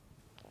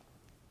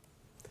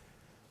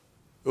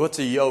 What's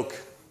a yoke?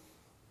 Something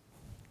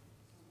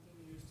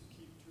used to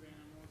keep two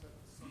animals at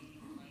the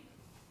same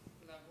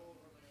level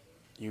or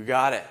You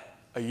got it.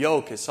 A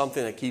yoke is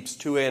something that keeps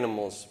two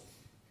animals,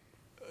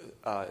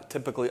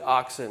 typically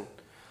oxen,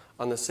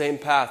 on the same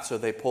path so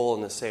they pull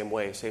in the same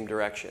way, same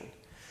direction.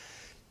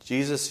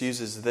 Jesus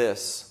uses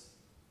this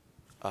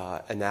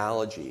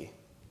analogy.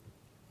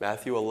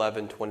 Matthew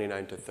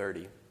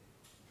 11:29-30.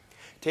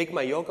 Take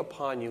my yoke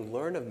upon you,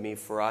 learn of me,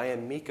 for I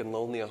am meek and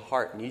lonely of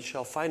heart, and ye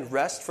shall find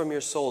rest from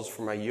your souls,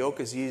 for my yoke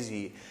is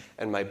easy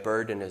and my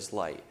burden is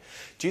light.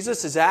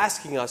 Jesus is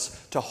asking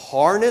us to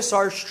harness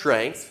our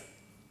strength,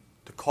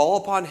 to call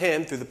upon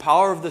him through the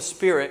power of the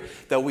Spirit,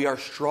 that we are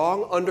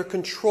strong under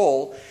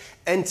control,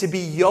 and to be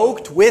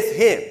yoked with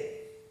him.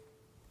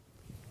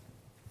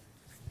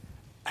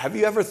 Have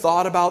you ever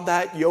thought about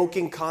that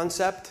yoking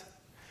concept?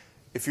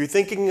 If you're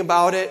thinking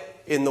about it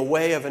in the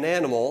way of an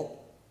animal,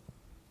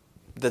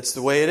 that's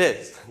the way it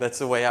is. That's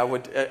the way I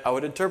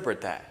would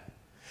interpret that.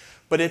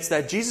 But it's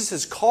that Jesus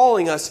is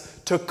calling us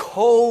to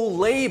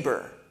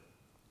co-labor.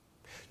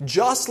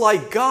 Just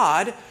like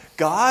God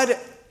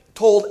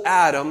told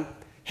Adam,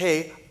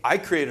 hey, I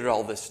created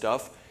all this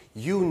stuff.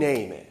 You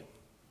name it.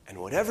 And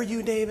whatever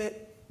you name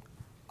it,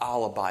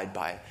 I'll abide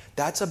by it.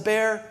 That's a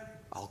bear,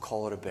 I'll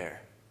call it a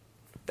bear.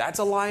 That's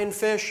a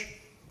lionfish,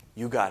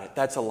 you got it.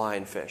 That's a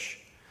lionfish.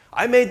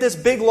 I made this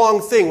big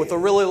long thing with a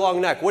really long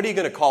neck. What are you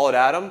going to call it,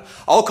 Adam?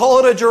 I'll call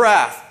it a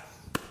giraffe.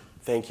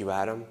 Thank you,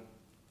 Adam.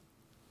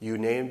 You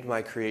named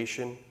my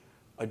creation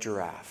a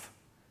giraffe.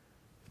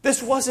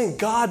 This wasn't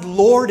God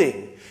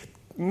lording.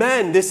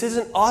 Men, this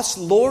isn't us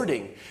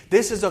lording.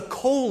 This is a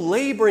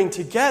co-laboring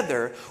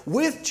together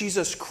with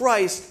Jesus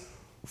Christ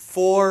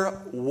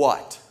for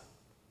what?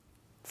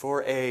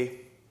 For a,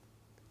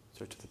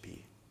 start with the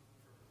P.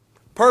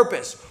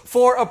 Purpose.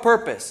 For a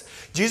purpose.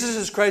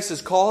 Jesus Christ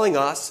is calling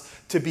us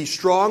to be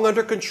strong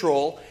under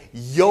control,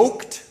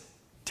 yoked,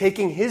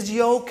 taking his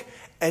yoke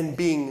and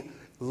being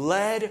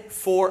led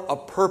for a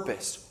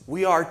purpose.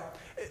 We are,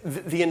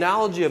 the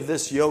analogy of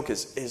this yoke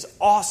is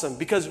awesome,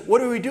 because what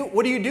do we do?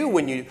 What do you do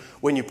when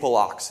you pull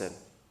oxen?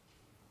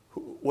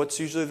 What's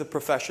usually the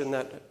profession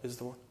that is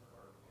the one?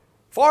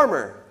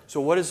 Farmer. So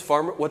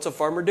what's a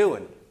farmer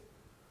doing?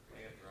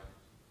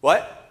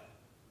 What?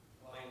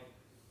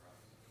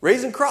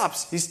 Raising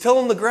crops. He's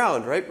tilling the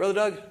ground, right, Brother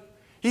Doug?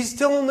 He's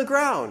tilling the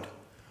ground.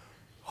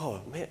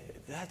 Oh, man,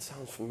 that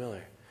sounds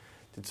familiar.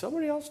 Did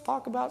somebody else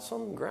talk about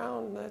some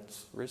ground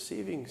that's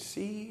receiving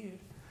seed?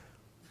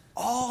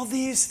 All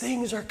these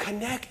things are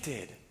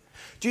connected.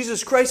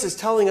 Jesus Christ is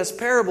telling us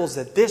parables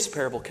that this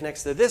parable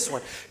connects to this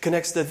one,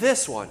 connects to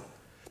this one.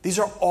 These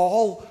are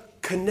all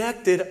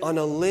connected on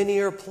a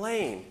linear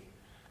plane.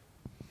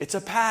 It's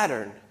a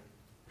pattern.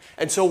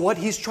 And so what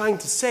he's trying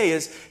to say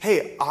is,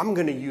 hey, I'm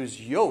going to use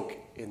yoke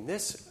in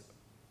this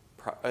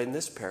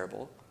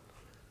parable.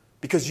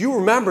 Because you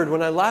remembered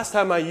when last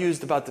time I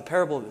used about the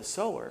parable of the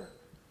sower,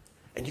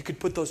 and you could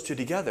put those two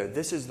together.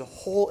 This is the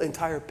whole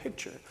entire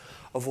picture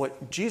of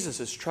what Jesus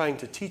is trying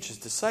to teach his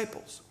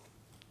disciples.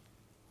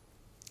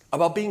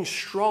 About being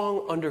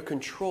strong under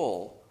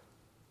control.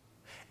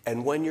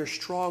 And when you're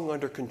strong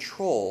under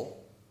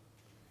control,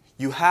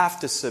 you have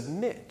to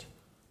submit.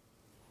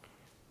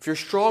 If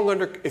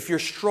you're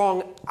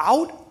strong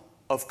out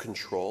of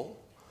control,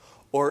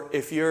 or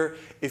if you're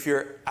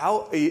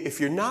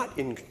not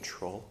in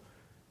control,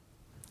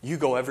 you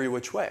go every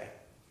which way.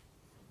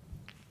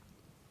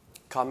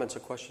 Comments or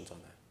questions on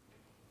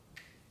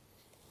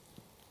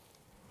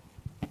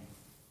that?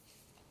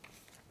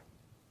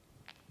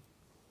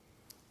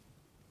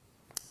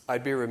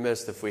 I'd be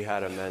remiss if we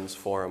had a men's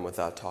forum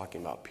without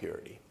talking about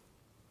purity.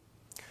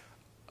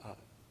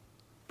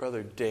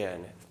 Brother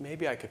Dan,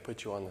 maybe I could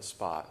put you on the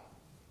spot.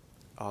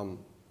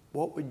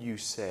 what would you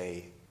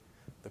say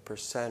the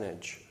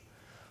percentage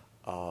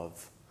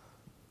of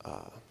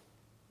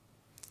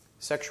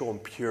sexual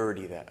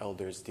impurity that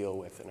elders deal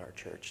with in our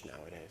church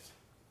nowadays?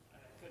 I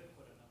couldn't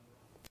put a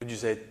number on Would you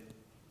say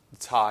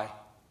it's high?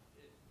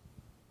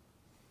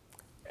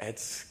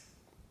 It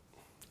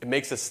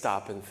makes us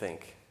stop and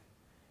think.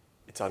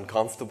 It's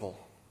uncomfortable.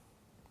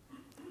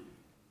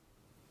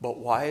 But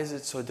why is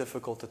it so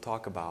difficult to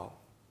talk about?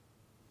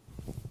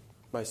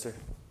 Meister? I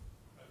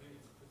think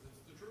it's because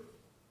it's the truth.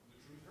 The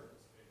truth hurts.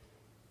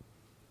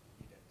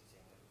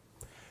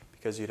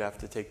 Because you'd have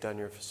to take down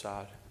your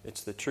facade.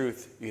 It's the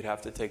truth. You'd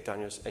have to take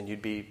down your... And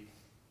you'd be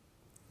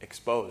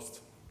exposed.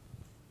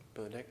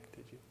 Brother Nick,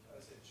 did you? I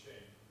said shame.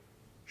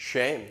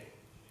 Shame.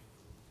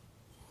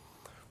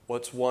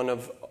 What's one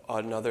of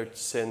another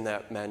sin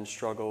that men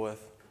struggle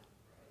with?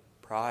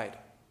 Pride.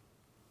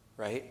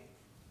 Right?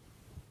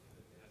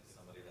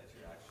 Somebody that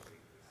you're actually.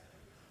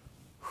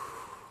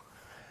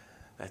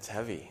 That's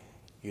heavy.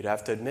 You'd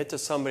have to admit to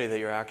somebody that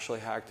you're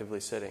actually actively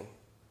sitting.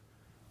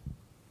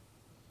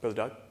 Brother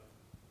Doug?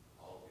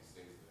 All of these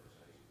things that are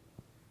saying,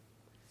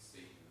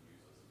 Satan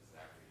uses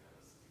exactly where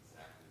he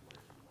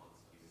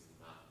wants. He does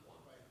not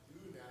want. By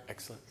doing that,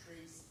 Excellent. you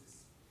trace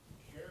this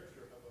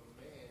character of a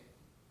man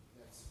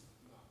that's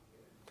not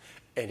there.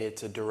 And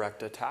it's a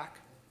direct attack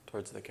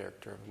towards the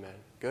character of a man.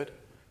 Good?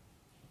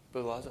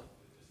 Brother Laza? It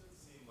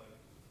doesn't seem like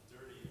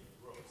dirty and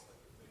gross,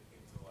 like if they came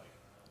to like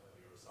whether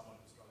you're someone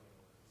who's struggling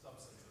with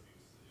substance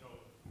abuse.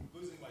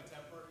 Losing my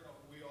temper,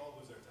 we all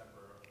lose our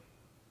temper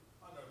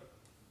on a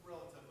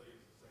relatively,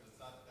 it's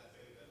not that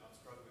big that I'm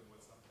struggling with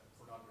some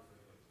pornography.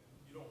 Like,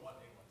 you don't want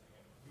anyone to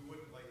hit. We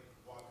wouldn't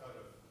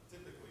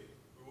typically,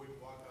 we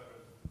wouldn't walk out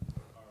of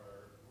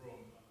our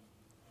room,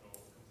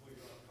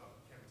 completely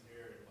unkempt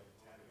hair and like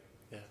tatted.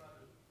 Yeah.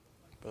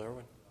 Brother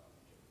Irwin? I'm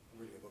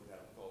reading a book now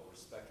called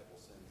Respectable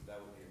Sins.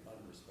 That would be an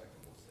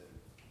unrespectable sin.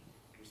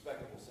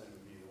 Respectable sin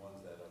would be the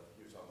ones that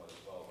you were talking about as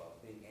well,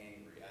 about being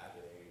angry, I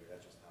get angry,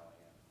 that's just how I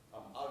am.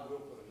 I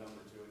will put a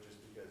number to it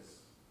just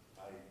because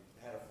I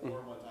had a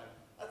forum one time.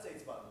 I'd say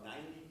it's about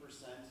 90%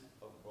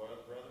 of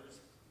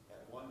brothers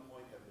at one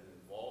point have been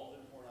involved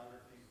in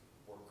pornography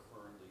or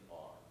currently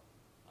are.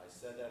 I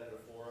said that at a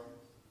forum.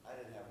 I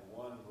didn't have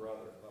one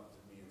brother come up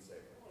to me and say,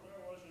 Oh,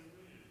 that wasn't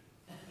me.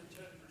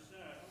 10%.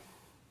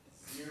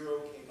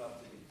 zero came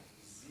up to me.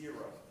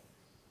 Zero.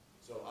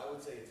 So I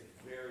would say it's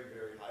very,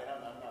 very high.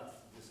 I'm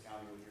not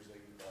discounting what you're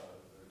saying,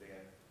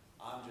 Dan.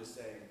 I'm just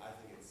saying I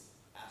think it's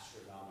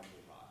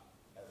astronomically high,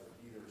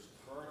 either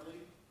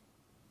currently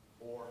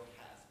or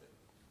has been.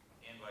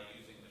 And by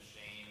using the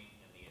shame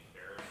and the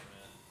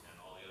embarrassment and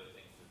all the other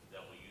things that the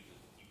devil uses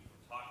to keep you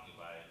from talking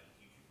about it,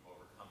 keep you from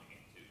overcoming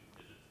it too.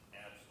 Because it's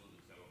absolutely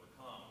going to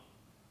overcome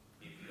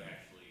if you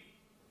actually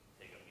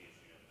take up the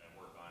issue and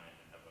work on it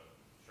and have a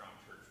strong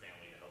church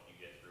family to help you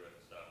get through it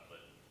and stuff.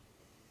 But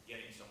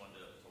getting someone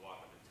to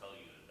walk up and tell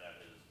you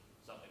that is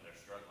something they're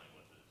struggling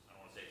with is, I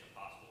don't want to say it's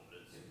impossible, but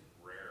it's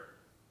rare.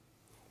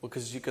 Well,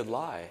 because you could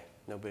lie.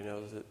 Nobody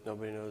knows it.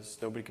 Nobody knows.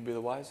 Nobody could be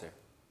the wiser.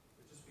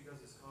 But just because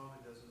it's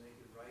common doesn't make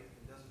it right,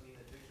 and doesn't mean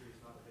that victory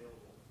is not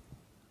available.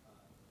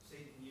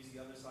 Satan can use the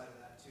other side of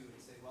that too, and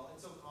say, well,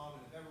 it's so common,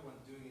 if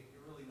everyone's doing it,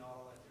 you're really not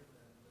all that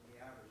different than the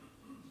average.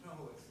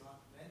 No, it's not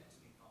meant to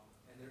be common.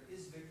 And there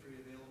is victory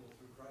available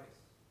through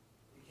Christ.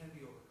 It can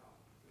be overcome.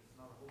 It's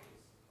not a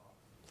hopeless cause.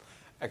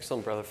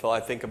 Excellent, Brother Phil.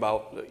 I think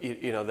about,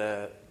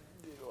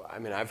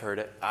 I've heard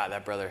it.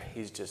 That brother,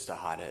 he's just a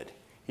hothead.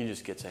 He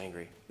just gets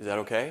angry. Is that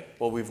okay?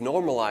 Well, we've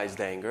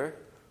normalized anger,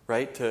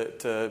 right,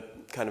 to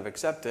kind of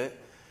accept it.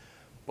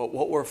 But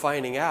what we're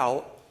finding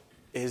out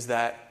is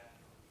that,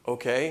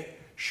 okay,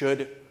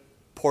 should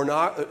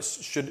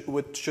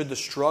the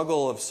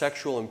struggle of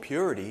sexual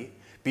impurity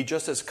be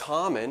just as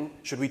common?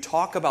 Should we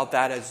talk about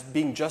that as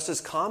being just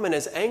as common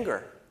as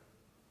anger?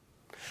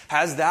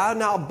 Has that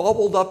now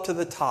bubbled up to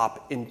the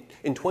top in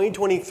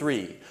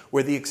 2023,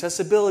 where the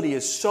accessibility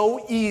is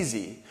so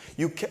easy?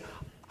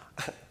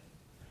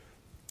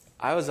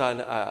 I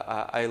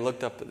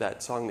looked up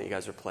that song that you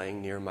guys are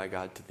playing, Near My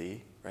God to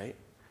Thee, right?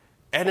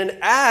 And an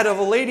ad of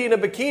a lady in a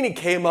bikini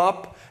came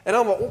up, and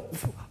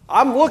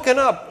I'm looking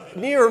up,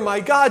 Near My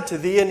God to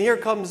Thee, and here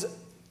comes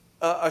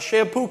a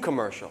shampoo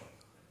commercial.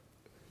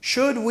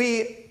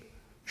 We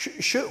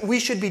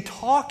should be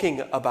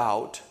talking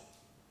about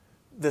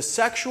the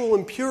sexual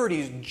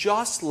impurities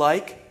just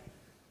like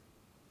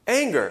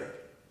anger.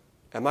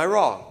 Am I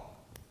wrong?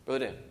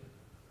 Brother Dan.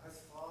 As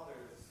fathers,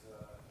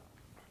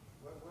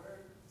 what are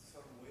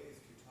some ways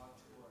to talk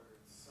to our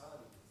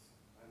sons?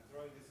 I'm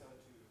throwing this out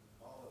to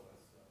all of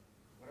us.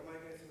 What am I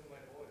going to say to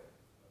my boy?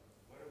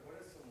 What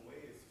are some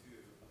ways to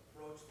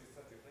approach this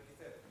subject? Like you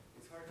said,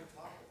 it's hard to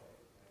talk about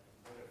it.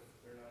 What if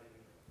they're not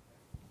even?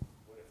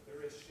 What if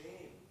they're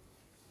ashamed?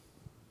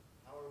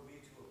 How are we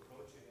to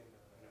approach it in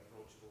an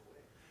approachable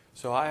way?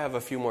 So I have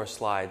a few more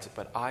slides,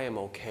 but I am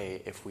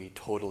okay if we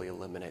totally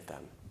eliminate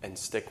them and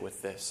stick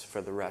with this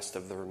for the rest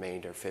of the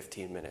remainder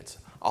 15 minutes.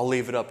 I'll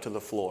leave it up to the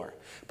floor.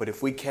 But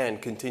if we can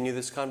continue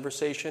this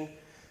conversation,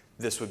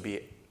 this would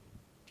be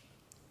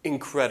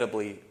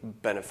incredibly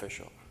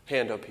beneficial.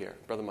 hand up here,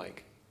 Brother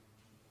Mike.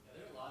 Yeah,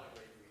 there are a lot of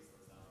great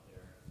resources out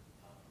there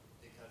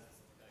because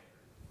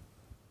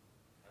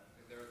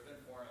there have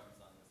been forums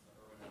on this, the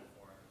Irwin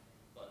forum,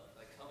 but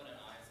like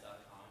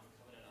CovenantEyes.com,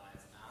 Covenant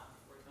Eyes app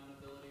for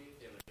accountability.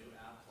 They have a new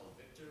app called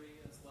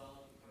Victory as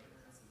well.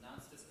 And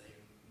that's just a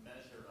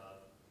measure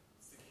of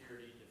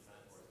security and so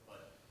forth.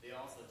 But they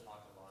also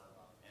talk a lot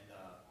about, and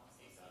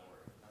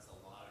ACE.org has a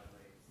lot of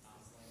great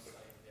counseling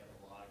sites. They have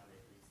a lot of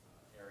great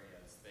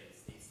areas,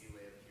 space, AC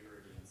Way of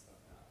Purity and stuff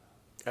like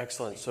that.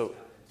 Excellent. So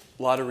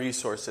a lot of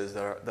resources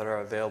that are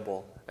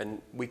available,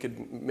 and we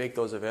could make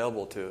those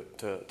available to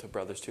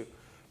brothers too.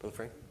 Brother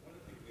Frank? One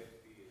of the things we have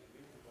to be, and we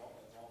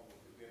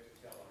have to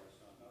tell our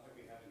son, not like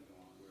we haven't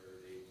gone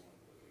where they want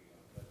to put you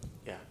on, but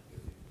Yeah.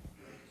 if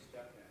you have to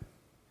step in,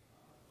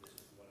 this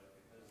is what,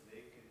 because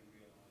they can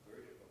realize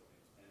very difficult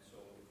things. And so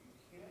if you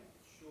can't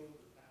show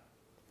the path,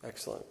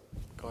 Excellent.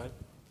 Go ahead.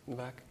 In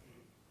the back.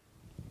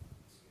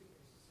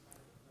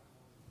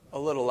 A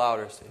little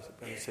louder, Stacy.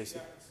 Brother Stacy.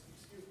 Yeah,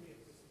 excuse me if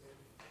this is it.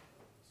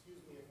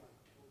 Excuse me if I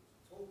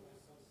told my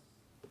son,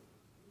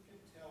 you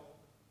can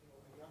tell, a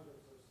younger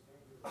person,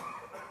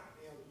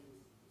 male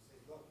youth, you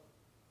say, look,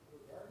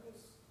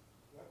 regardless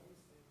what you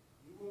think,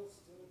 you will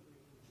still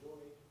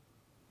enjoy.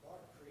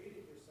 God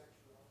created your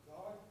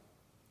sexuality.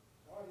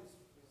 God is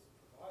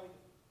provided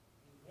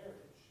in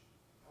marriage.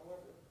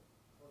 However,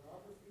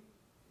 pornography,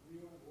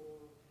 real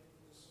world, can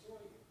destroy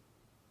you.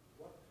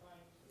 What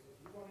kind? If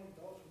you want to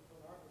indulge in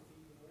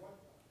pornography, you know what?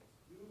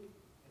 You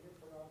and your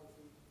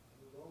pornography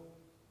alone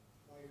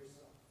by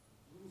yourself.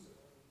 Lose it.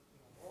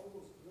 All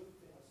those good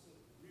things in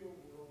real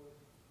world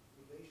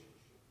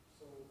relationship.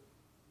 So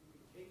you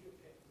can take your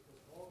pick because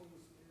all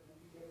these when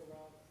you get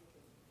around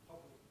in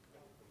public,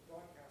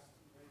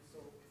 broadcasting, right? So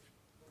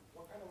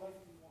what kind of life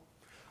do you want?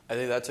 I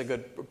think that's a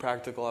good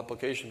practical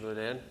application for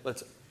Dan.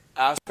 Let's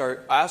ask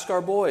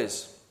our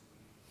boys.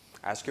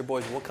 Ask your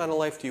boys, what kind of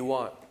life do you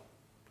want?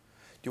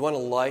 Do you want a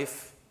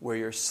life where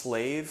you're a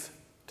slave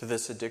to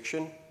this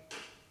addiction?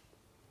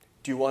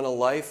 Do you want a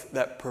life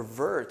that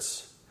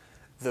perverts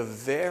the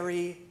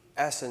very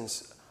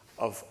essence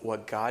of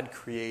what God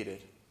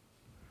created?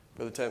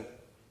 Brother Tim.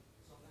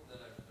 Something that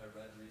I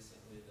read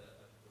recently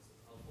that was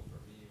helpful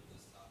for me with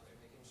this topic,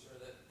 making sure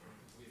that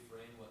we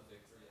frame what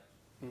victory is,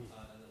 and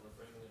that we're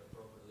framing it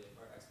appropriately. If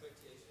our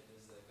expectation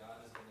is that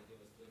God is going to give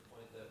us to the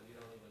point that we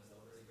don't even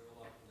notice go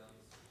off and down,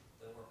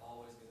 then we're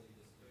always going to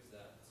use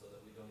that so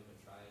that we don't even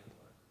try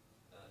anymore.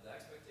 The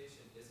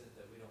expectation isn't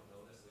that we don't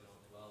notice, we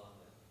don't dwell on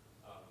it.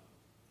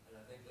 And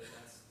I think that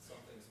that's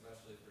something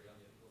especially for young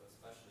people,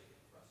 especially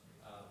get frustrated.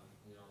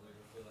 They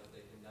will feel like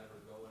they can never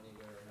go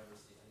anywhere or never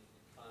see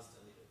anything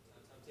constantly. The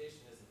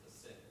temptation isn't the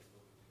sin, it's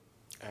what we do.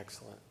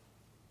 Excellent.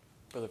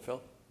 Brother Phil?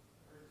 I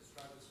heard it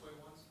described this way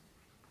once,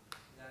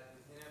 that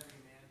within every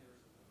man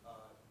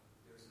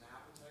there's an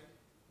appetite,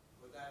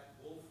 but that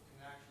wolf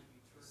can actually be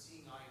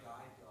seeing eye to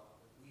eye God.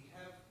 We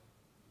have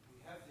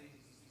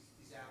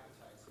these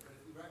appetites, but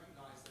if we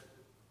recognize that,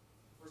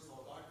 first of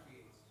all, God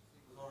creates,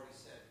 it was already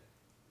said.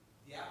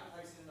 The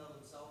appetites in and of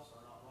themselves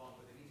are not wrong,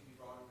 but they need to be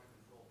brought under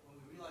control. When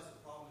we realize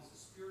the problem is a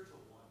spiritual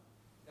one,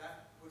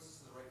 that puts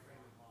us in the right frame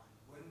of mind.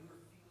 When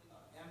we're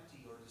feeling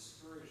empty or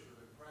discouraged or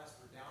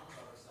depressed or down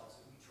about ourselves,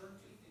 and we turn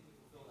to anything to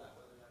fulfill that,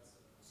 whether that's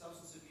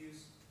substance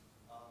abuse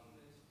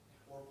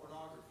or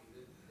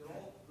pornography, they're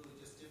all really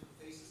just different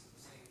faces of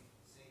the same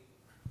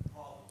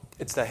problem.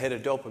 It's the hit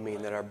of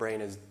dopamine that our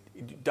brain is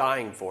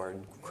dying for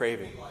and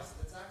craving. We realize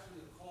that's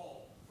actually a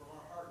call from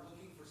our heart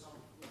looking for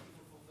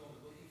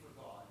fulfillment, looking for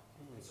God.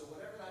 And so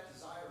whatever that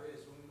desire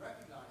is, when we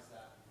recognize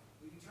that,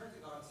 we can turn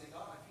to God and say,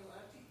 God, I feel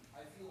empty.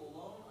 I feel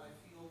alone. I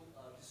feel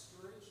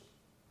discouraged.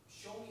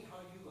 Show me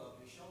how you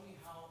love me. Show me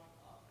how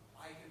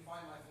I can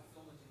find my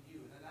fulfillment in you.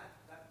 And then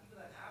even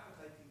that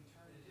appetite can be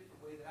turned in a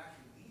different way that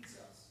actually leads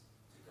us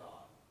to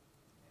God.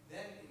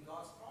 And then in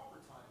God's proper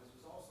time, as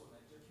was also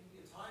mentioned, there can be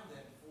a time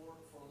then for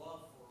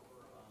love,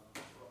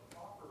 for a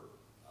proper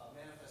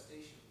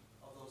manifestation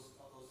of those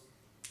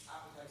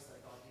appetites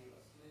that God gave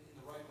us in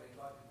the right way.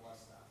 God can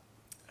bless that.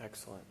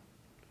 Excellent.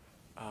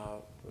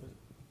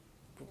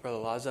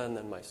 Brother Laza and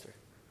then Meister.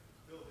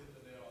 Phil hit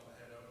the nail on the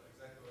head.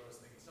 Exactly what I was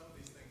thinking. Some of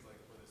these things, like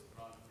whether it's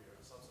pornography or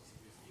substance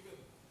abuse, even,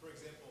 for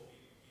example,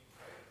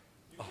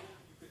 you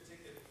could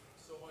take it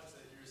so much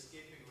that you're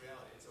escaping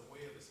reality. It's a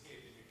way of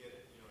escape, and you're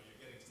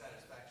getting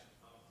satisfaction.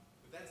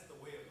 But that's the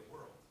way of the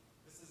world.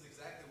 This is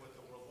exactly what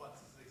the world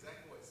wants. This is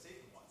exactly what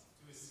Satan wants,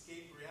 to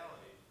escape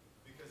reality.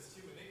 Because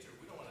human nature,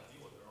 we don't want to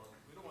deal with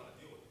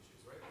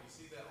issues, right? We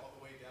see that all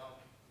the way down,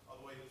 all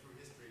the way through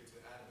history to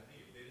Adam and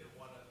Eve. They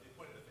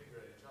pointed the finger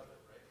at each other,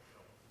 right?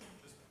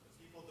 Just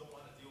people don't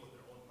want to deal with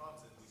their own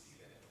problems, and we see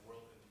that in the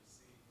world, and we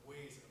see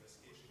ways of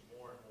escaping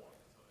more and more.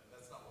 And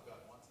that's not what God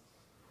wants us.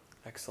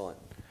 Excellent.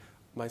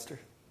 Meister?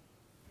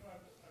 I've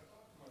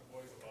talked to my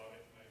boys about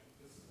it, and I think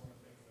this is one of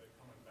the things that they're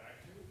coming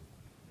back to.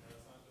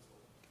 It's not just a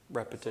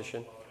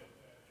Repetition. about it.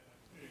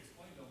 And I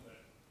explained to them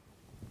that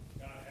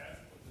God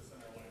has put this in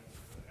our life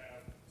to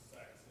have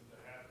sex and to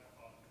have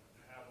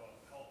a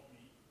help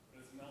meet,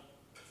 but it's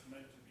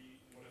meant to be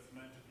what it's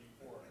meant to be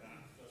for,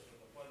 not just for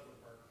the pleasure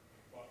part.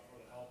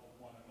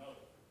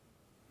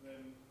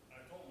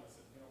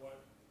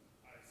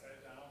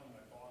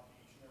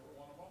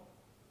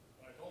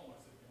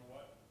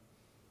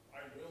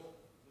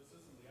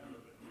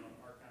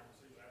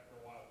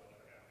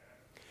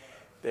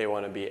 They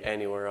want to be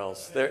anywhere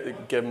else.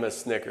 Give them a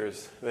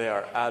Snickers. They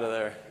are out of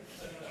there.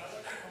 I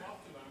like to come up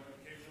to them and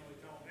occasionally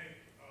tell them, hey,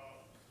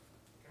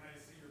 can I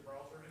see your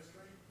browser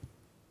history?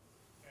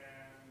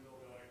 And they'll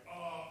be like,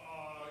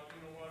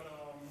 you know what,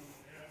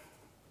 yeah.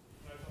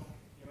 And I tell them,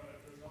 you know,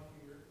 if there's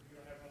nothing, you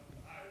don't have nothing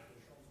to hide,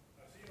 just show them.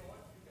 I said, you know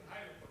what, you can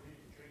hide it from me,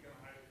 but you ain't going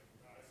to hide it.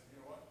 I said, you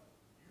know what,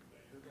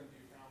 you're going to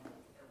be accountable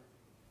for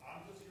everything.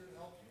 I'm just here to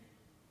help you.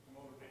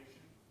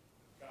 Motivation,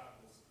 God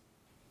will see.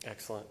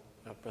 Excellent.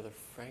 Brother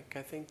Frank,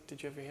 I think,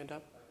 did you have your hand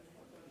up? I just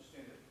want to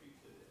understand the pre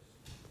to this.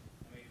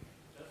 I mean,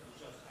 it doesn't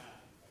just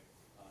happen.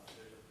 Right?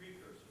 There's a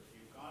precursor.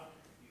 You've got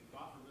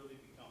to really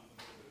become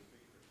familiar with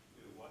the precursor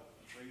to what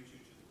brings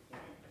you to the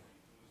point.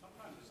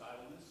 Sometimes it's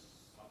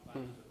idleness,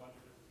 sometimes it's a bunch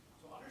of different.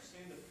 So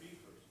understand the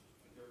precursors.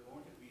 There are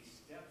going to be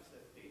steps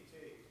that they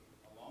take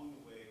along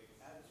the way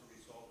as a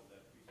result of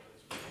that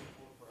precursor. It's very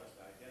important for us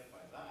to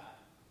identify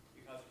that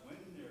because when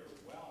they're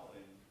well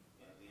in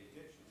the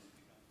addiction,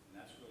 and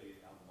that's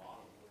really a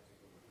lot of work to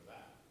go into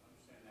that.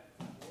 Understand that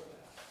before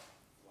that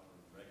on a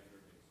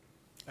regular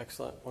basis.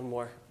 Excellent. One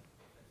more.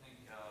 I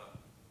think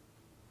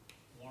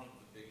one of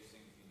the biggest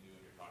things you can do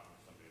when you're talking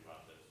to somebody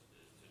about this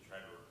is to try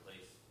to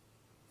replace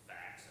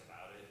facts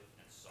about it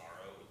and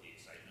sorrow with the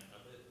excitement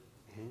of it,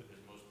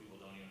 because most people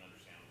don't even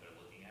understand what they're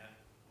looking at.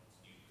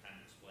 You kind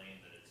of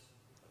explain that it's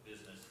a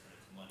business and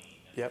it's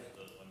money, and Yep.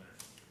 those women are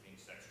being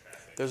sex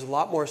trafficked. There's a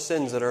lot more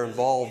sins that are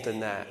involved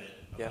in that.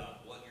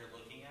 Yep. What you're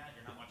looking at,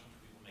 you're not watching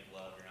two people make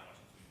love, you're not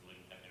watching two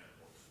people have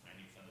intercourse.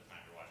 90% of the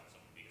time you're watching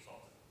someone be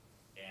assaulted.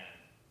 And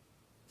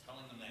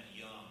telling them that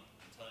young,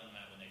 and telling them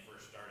that when they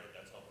first started,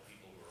 that's helped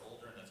people who are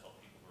older and that's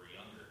helped people who are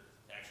younger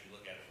to actually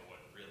look at it for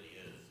what it really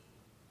is,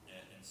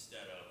 and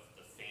instead of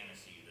the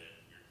fantasy that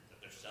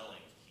they're selling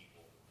to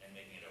people and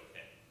making it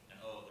okay. And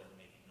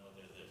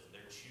they're this.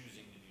 They're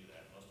choosing to do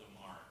that. Most of them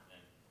aren't.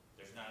 And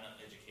there's not enough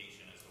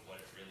education as to what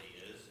it really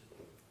is,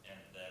 and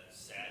that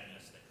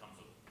sadness that comes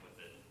with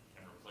it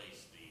can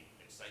replace the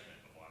excitement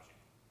of watching.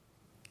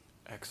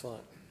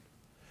 Excellent.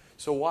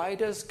 So why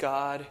does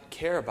God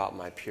care about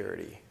my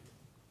purity?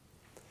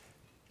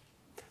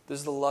 This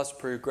is the lust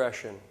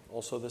progression,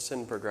 also the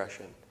sin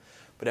progression.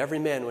 But every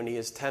man, when he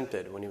is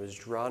tempted, when he was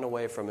drawn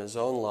away from his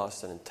own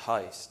lust and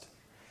enticed,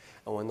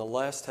 and when the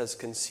lust has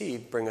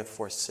conceived, bringeth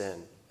forth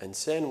sin. And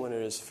sin, when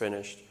it is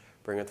finished,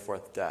 bringeth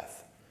forth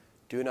death.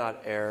 Do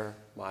not err,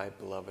 my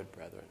beloved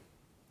brethren.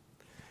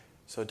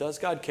 So does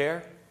God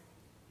care?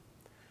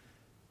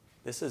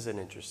 This is an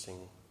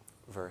interesting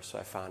verse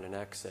I found in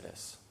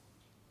Exodus.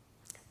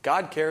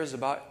 God cares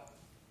about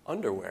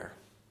underwear.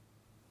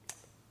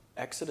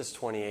 Exodus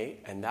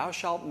 28, and thou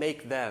shalt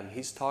make them,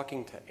 he's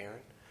talking to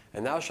Aaron,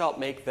 and thou shalt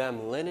make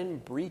them linen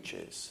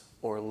breeches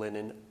or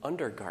linen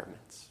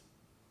undergarments,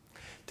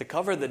 to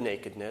cover the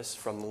nakedness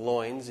from the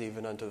loins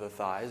even unto the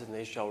thighs, and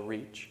they shall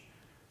reach,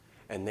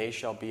 and they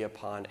shall be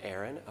upon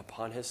Aaron,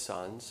 upon his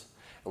sons,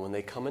 and when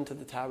they come into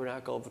the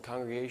tabernacle of the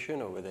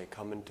congregation, or when they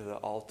come into the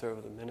altar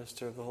of the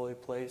minister of the holy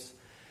place,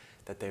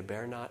 that they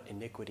bear not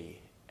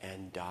iniquity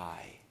and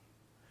die.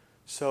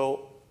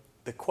 So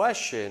the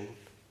question,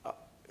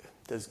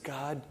 does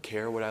God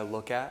care what I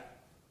look at?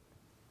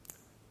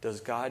 Does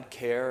God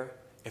care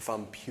if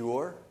I'm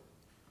pure?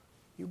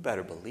 You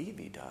better believe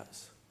he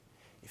does.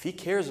 If he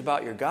cares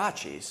about your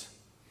gotchis,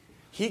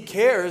 he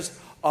cares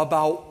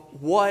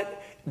about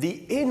what the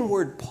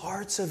inward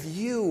parts of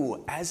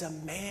you as a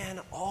man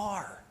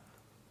are.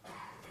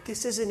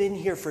 This isn't in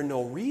here for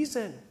no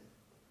reason.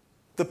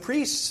 The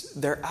priests,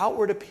 their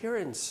outward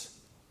appearance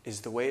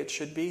is the way it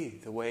should be,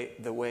 the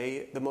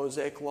way the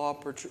Mosaic Law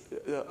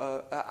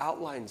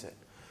outlines it,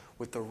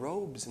 with the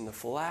robes and the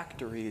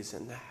phylacteries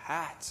and the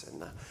hats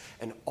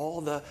and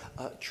all the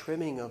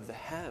trimming of the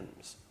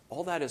hems.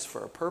 All that is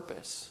for a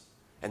purpose.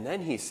 And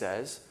then he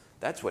says,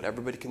 that's what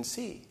everybody can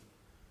see.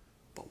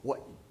 But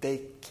what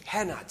they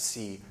cannot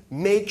see,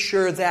 make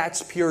sure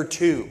that's pure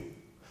too.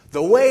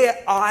 The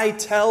way I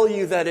tell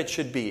you that it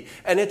should be.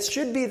 And it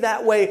should be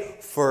that way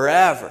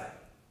forever.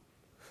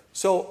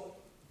 So,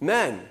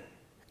 men,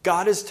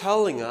 God is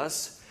telling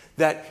us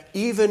that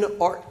even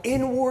our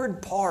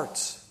inward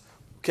parts,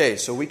 okay,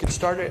 so we can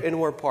start at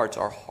inward parts,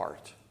 our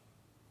heart,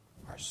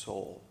 our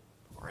soul,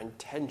 our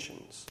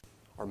intentions,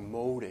 our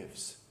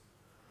motives,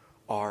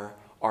 our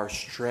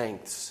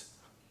strengths,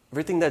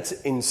 everything that's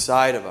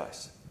inside of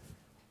us.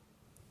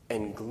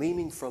 And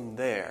gleaming from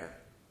there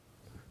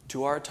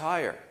to our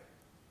attire,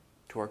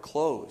 to our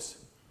clothes.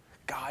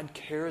 God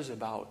cares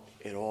about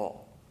it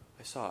all.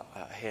 I saw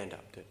a hand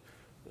up. Did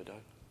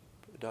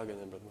Doug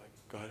and then Brother Mike.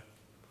 Go ahead.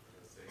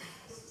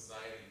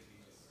 Society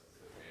teaches us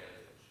to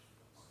manage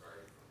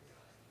starting from the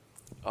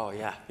eye. Oh,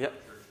 yeah. Yep.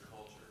 Church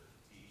culture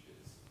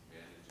teaches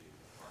managing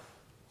the heart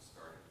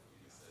starting.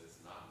 Jesus said it's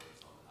not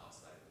what's on the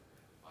outside of the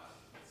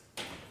defilement.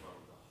 It's from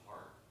the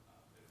heart,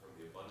 and from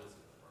the abundance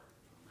of the heart.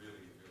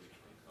 Really, really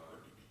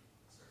uncover.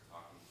 Start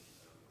talking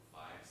to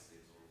 5, 6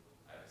 old.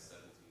 I have a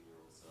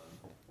 17-year-old son.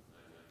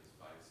 He's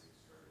 5, 6,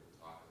 starting to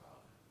talk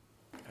about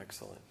it.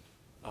 Excellent.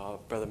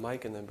 Brother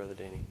Mike and then Brother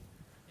Danny.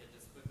 Yeah,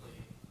 just quickly.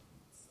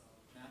 So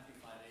Matthew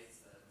 5:8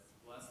 says,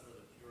 "Blessed are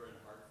the pure in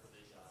heart, for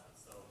they shall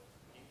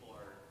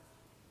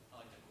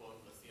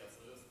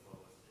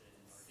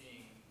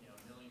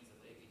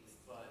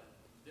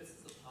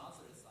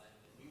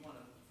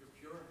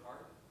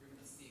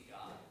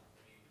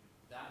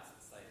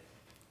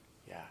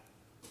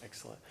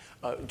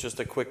Just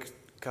a quick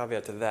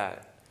caveat to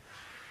that.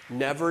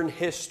 Never in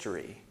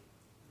history,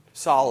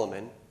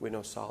 Solomon, we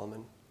know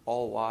Solomon,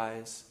 all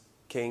wise,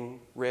 king,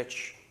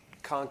 rich,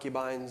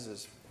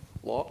 concubines,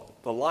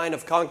 the line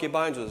of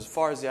concubines was as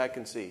far as the eye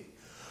can see.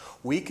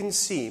 We can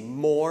see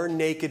more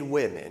naked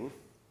women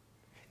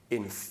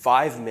in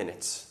 5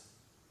 minutes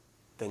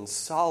than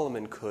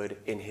Solomon could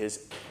in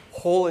his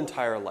whole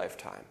entire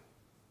lifetime.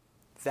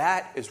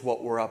 That is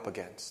what we're up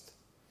against.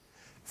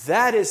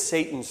 That is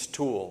Satan's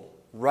tool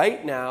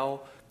right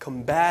now,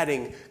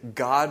 combating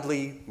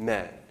godly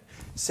men.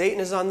 Satan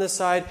is on this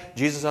side,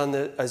 Jesus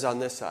is on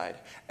this side.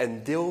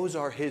 And those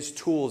are his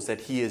tools that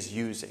he is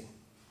using.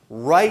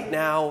 Right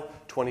now,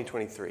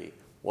 2023.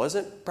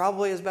 Wasn't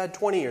probably as bad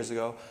 20 years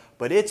ago,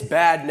 but it's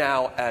bad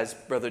now, as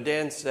Brother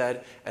Dan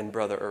said and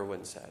Brother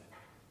Irwin said.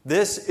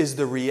 This is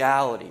the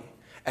reality.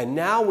 And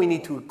now we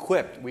need to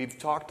equip. We've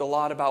talked a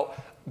lot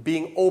about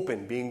being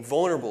open, being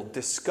vulnerable,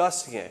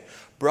 discussing it.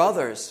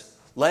 Brothers,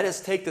 let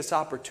us take this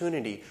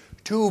opportunity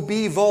to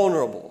be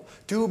vulnerable,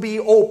 to be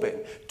open,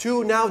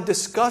 to now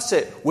discuss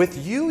it with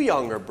you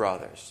younger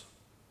brothers.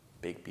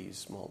 Big B's,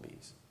 small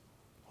B's.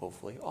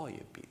 Hopefully all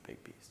you be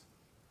big B's.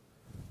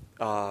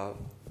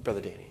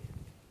 Brother Danny.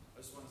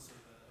 I just want to say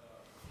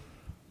that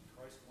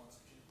Christ wants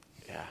a king.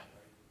 Yeah. Right?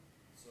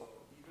 So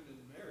even in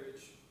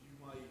marriage,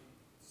 you might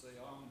say,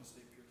 oh, I'm going to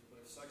stay pure,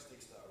 but if sex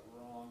takes that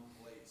wrong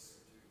place,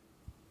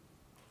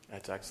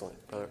 That's excellent,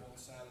 brother. it won't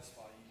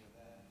satisfy you in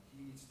that.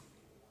 He needs to be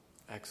the one.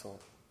 Excellent.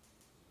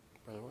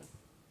 Brother Wayne?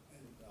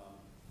 And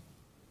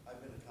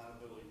I've been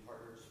accountability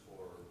partners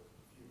for a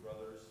few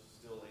brothers,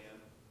 still am.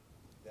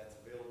 That's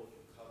available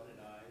through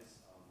Covenant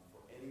Eyes. For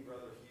any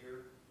brother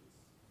here,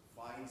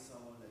 find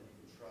someone that you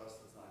can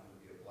trust that's not going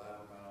to be a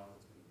blabbermouth,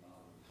 that's going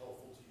to be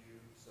helpful to you.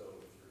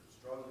 So if you're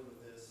struggling with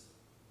this,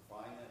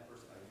 find that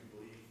person. I do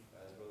believe,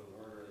 as Brother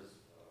Werner has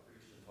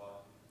preached and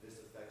taught,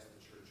 this affects the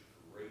church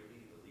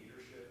greatly, the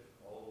leadership,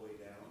 all the way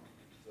down.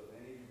 So if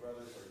any of you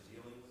brothers are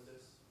dealing with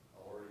this,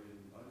 or even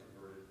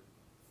unconverted,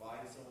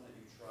 find someone that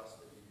you trust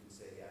that you can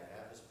say, hey, I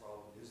have this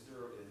problem.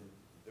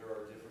 There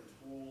are different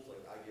tools,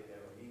 like I get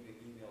an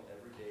email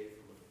every day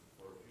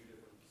for a few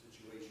different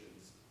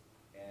situations,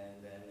 and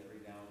then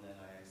every now and then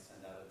I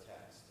send out a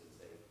text and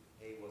say,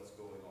 hey, what's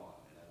going on?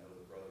 And I know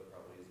the brother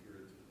probably is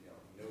irritated,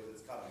 he knows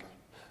it's coming,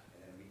 and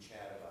then we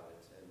chat about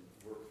it and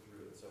work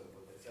through it. So,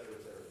 et cetera,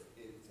 et cetera.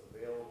 It's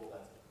available.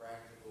 That's a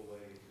practical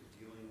way. If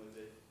you're dealing with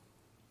it,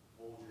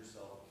 hold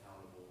yourself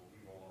accountable,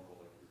 be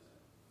vulnerable, like you're saying.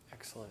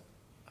 Excellent.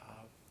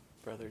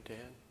 Brother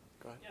Dan,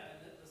 go ahead.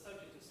 Yeah, and the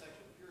subject of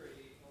sexual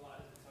purity, a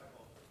lot of talk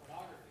about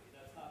pornography.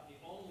 That's not the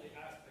only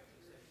aspect of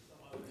sex. Some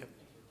other things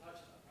were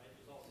touched on, right?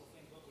 There's also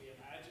things what we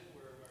imagine,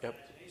 where our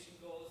imagination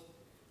goes,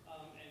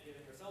 and giving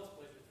ourselves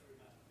pleasure through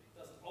masturbation. It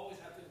doesn't always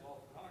have to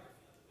involve pornography.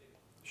 That's a big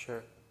one. Sure.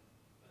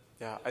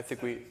 But Yeah, I think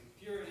we...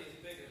 Purity is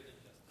bigger than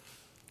just...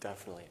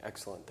 Definitely.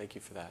 Excellent. Thank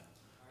you for that.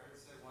 I heard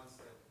it said once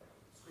that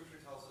Scripture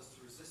tells us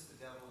to resist the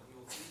devil and he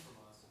will flee from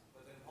us.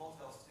 But then Paul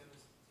tells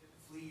Timothy,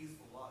 flees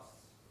the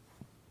lusts.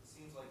 It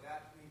seems like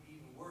that may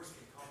be even worse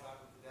than combat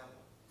with the devil.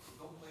 So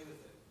don't play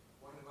with it.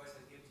 One advice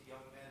I give to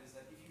young men is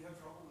that if you have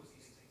trouble with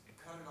these things,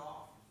 cut it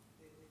off.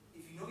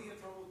 If you know you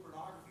have trouble with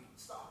pornography,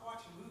 stop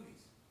watching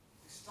movies.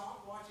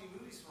 Stop watching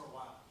movies for a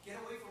while.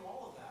 Get away from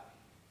all of that.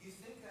 You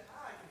think that,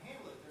 I can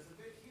handle it. There's a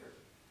bit here.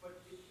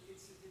 But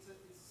it's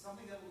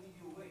something that will lead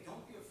you away.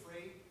 Don't be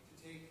afraid to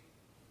take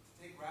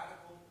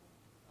radical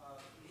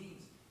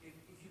means. If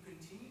you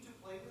continue to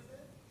play with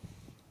it,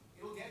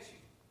 it'll get you.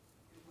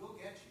 It will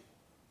get you.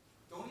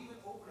 Don't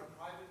even open a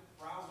private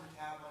browser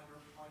tab on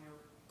your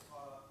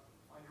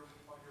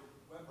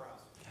web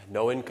browser.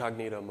 No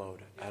incognito mode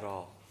at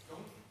all.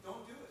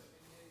 Don't do it.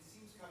 It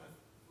seems kind of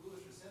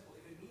foolish or simple.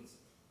 If it means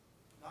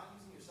not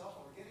using your cell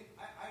phone,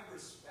 I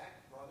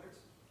respect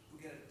brothers who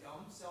get a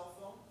dumb cell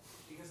phone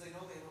because they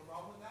know they have a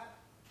problem with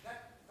that.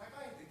 That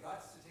guy had the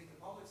guts to take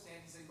the public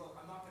stand and say, look,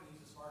 I'm not going to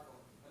use a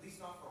smartphone, at least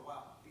not for a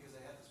while, because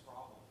I had this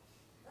problem.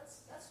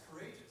 That's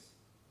courageous.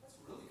 That's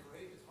really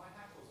courageous. My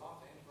hat goes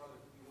off to any brother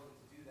who'd be willing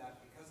to do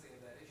that because they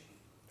have that issue.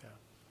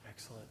 Yeah.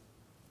 Excellent.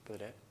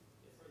 Brother Dan?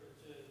 Further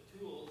to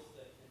tools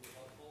that can be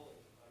helpful,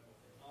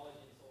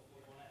 technology and so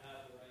forth. You want to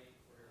have the right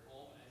for your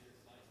home and your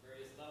device,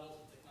 various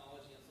levels of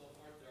technology and so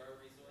forth. There are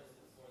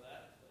resources for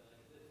that.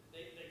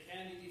 They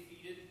can be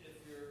defeated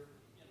if you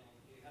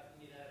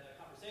need to have that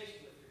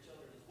conversation with your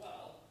children as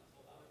well.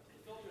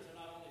 The filters are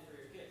not only for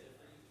your kids, they're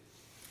for you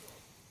too.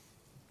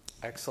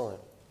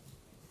 Excellent.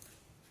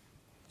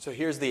 So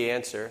here's the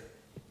answer.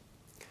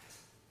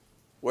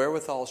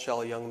 Wherewithal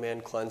shall a young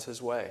man cleanse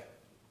his way?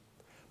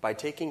 By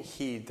taking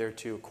heed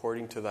thereto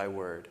according to thy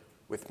word.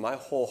 With my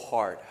whole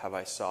heart have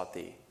I sought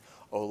thee.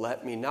 O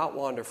let me not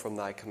wander from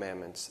thy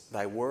commandments.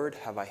 Thy word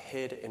have I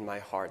hid in my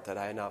heart, that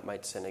I not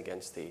might sin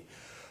against thee.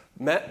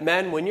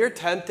 Men, when you're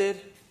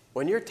tempted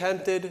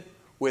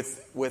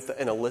with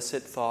an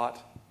illicit thought,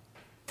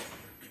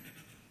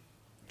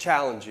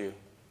 challenge you.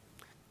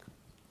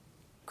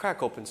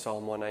 Crack open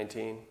Psalm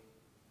 119.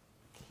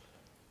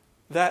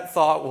 That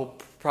thought will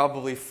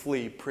probably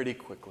flee pretty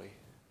quickly.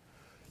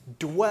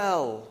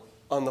 Dwell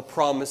on the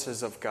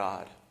promises of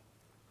God.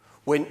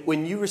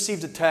 When you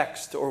received a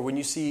text, or when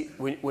you see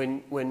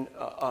when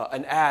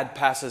an ad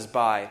passes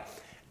by,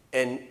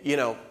 and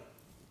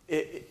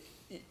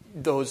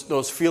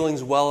those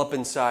feelings well up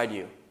inside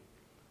you,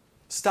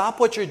 stop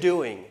what you're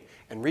doing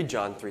and read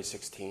John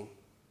 3:16.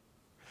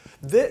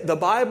 The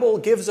Bible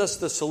gives us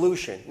the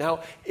solution.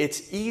 Now,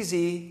 it's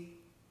easy.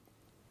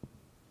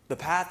 The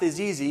path is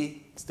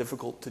easy. It's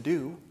difficult to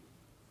do,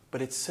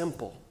 but it's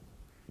simple.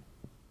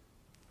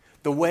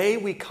 The way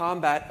we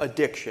combat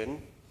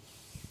addiction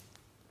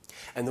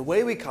and the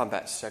way we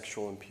combat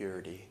sexual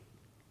impurity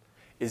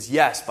is,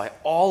 yes, by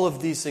all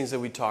of these things that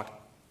we talked,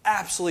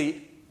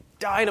 absolutely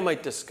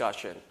dynamite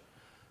discussion.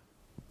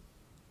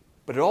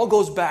 But it all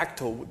goes back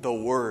to the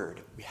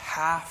Word. We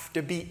have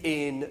to be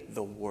in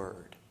the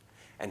Word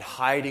and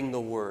hiding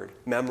the Word,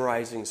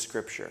 memorizing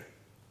Scripture.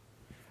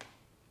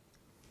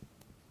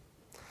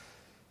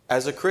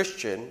 As a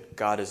Christian,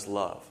 God is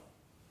love.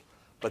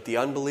 But the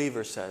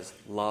unbeliever says,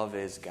 love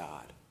is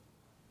God.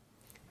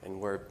 And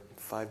we're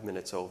 5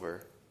 minutes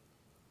over.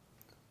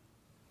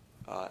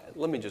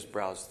 Let me just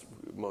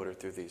motor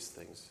through these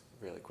things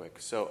really quick.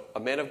 So, a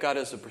man of God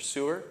is a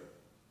pursuer,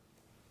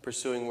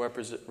 pursuing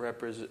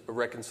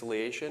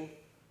reconciliation,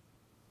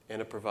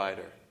 and a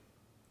provider.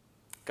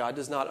 God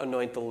does not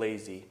anoint the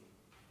lazy.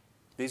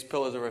 These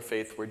pillars of our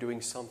faith, we're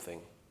doing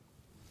something.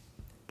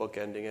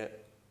 Bookending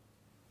it.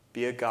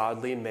 Be a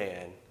godly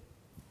man,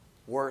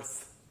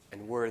 worth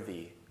and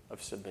worthy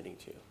of submitting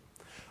to.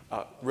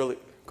 Really,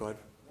 go ahead.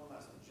 One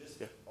last one.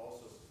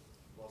 Also,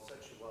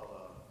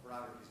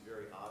 pornography is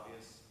very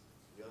obvious.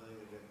 The other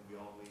thing that we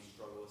all may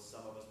struggle with,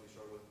 some of us may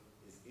struggle with,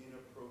 is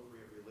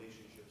inappropriate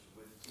relationships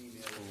with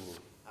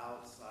females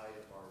outside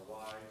of our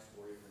wives,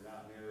 or if you're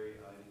not married,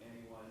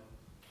 anyone,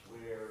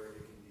 where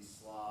it can be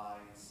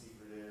sly and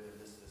secretive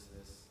and this.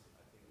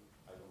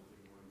 I don't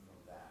think room from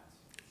that.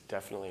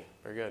 Definitely.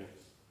 Very good.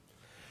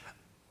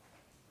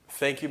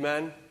 Thank you,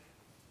 men.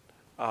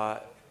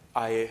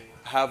 I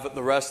have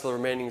the rest of the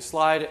remaining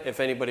slide. If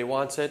anybody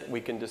wants it,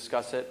 we can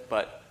discuss it,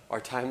 but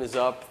our time is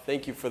up.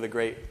 Thank you for the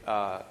great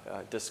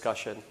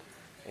discussion,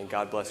 and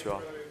God bless you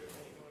all.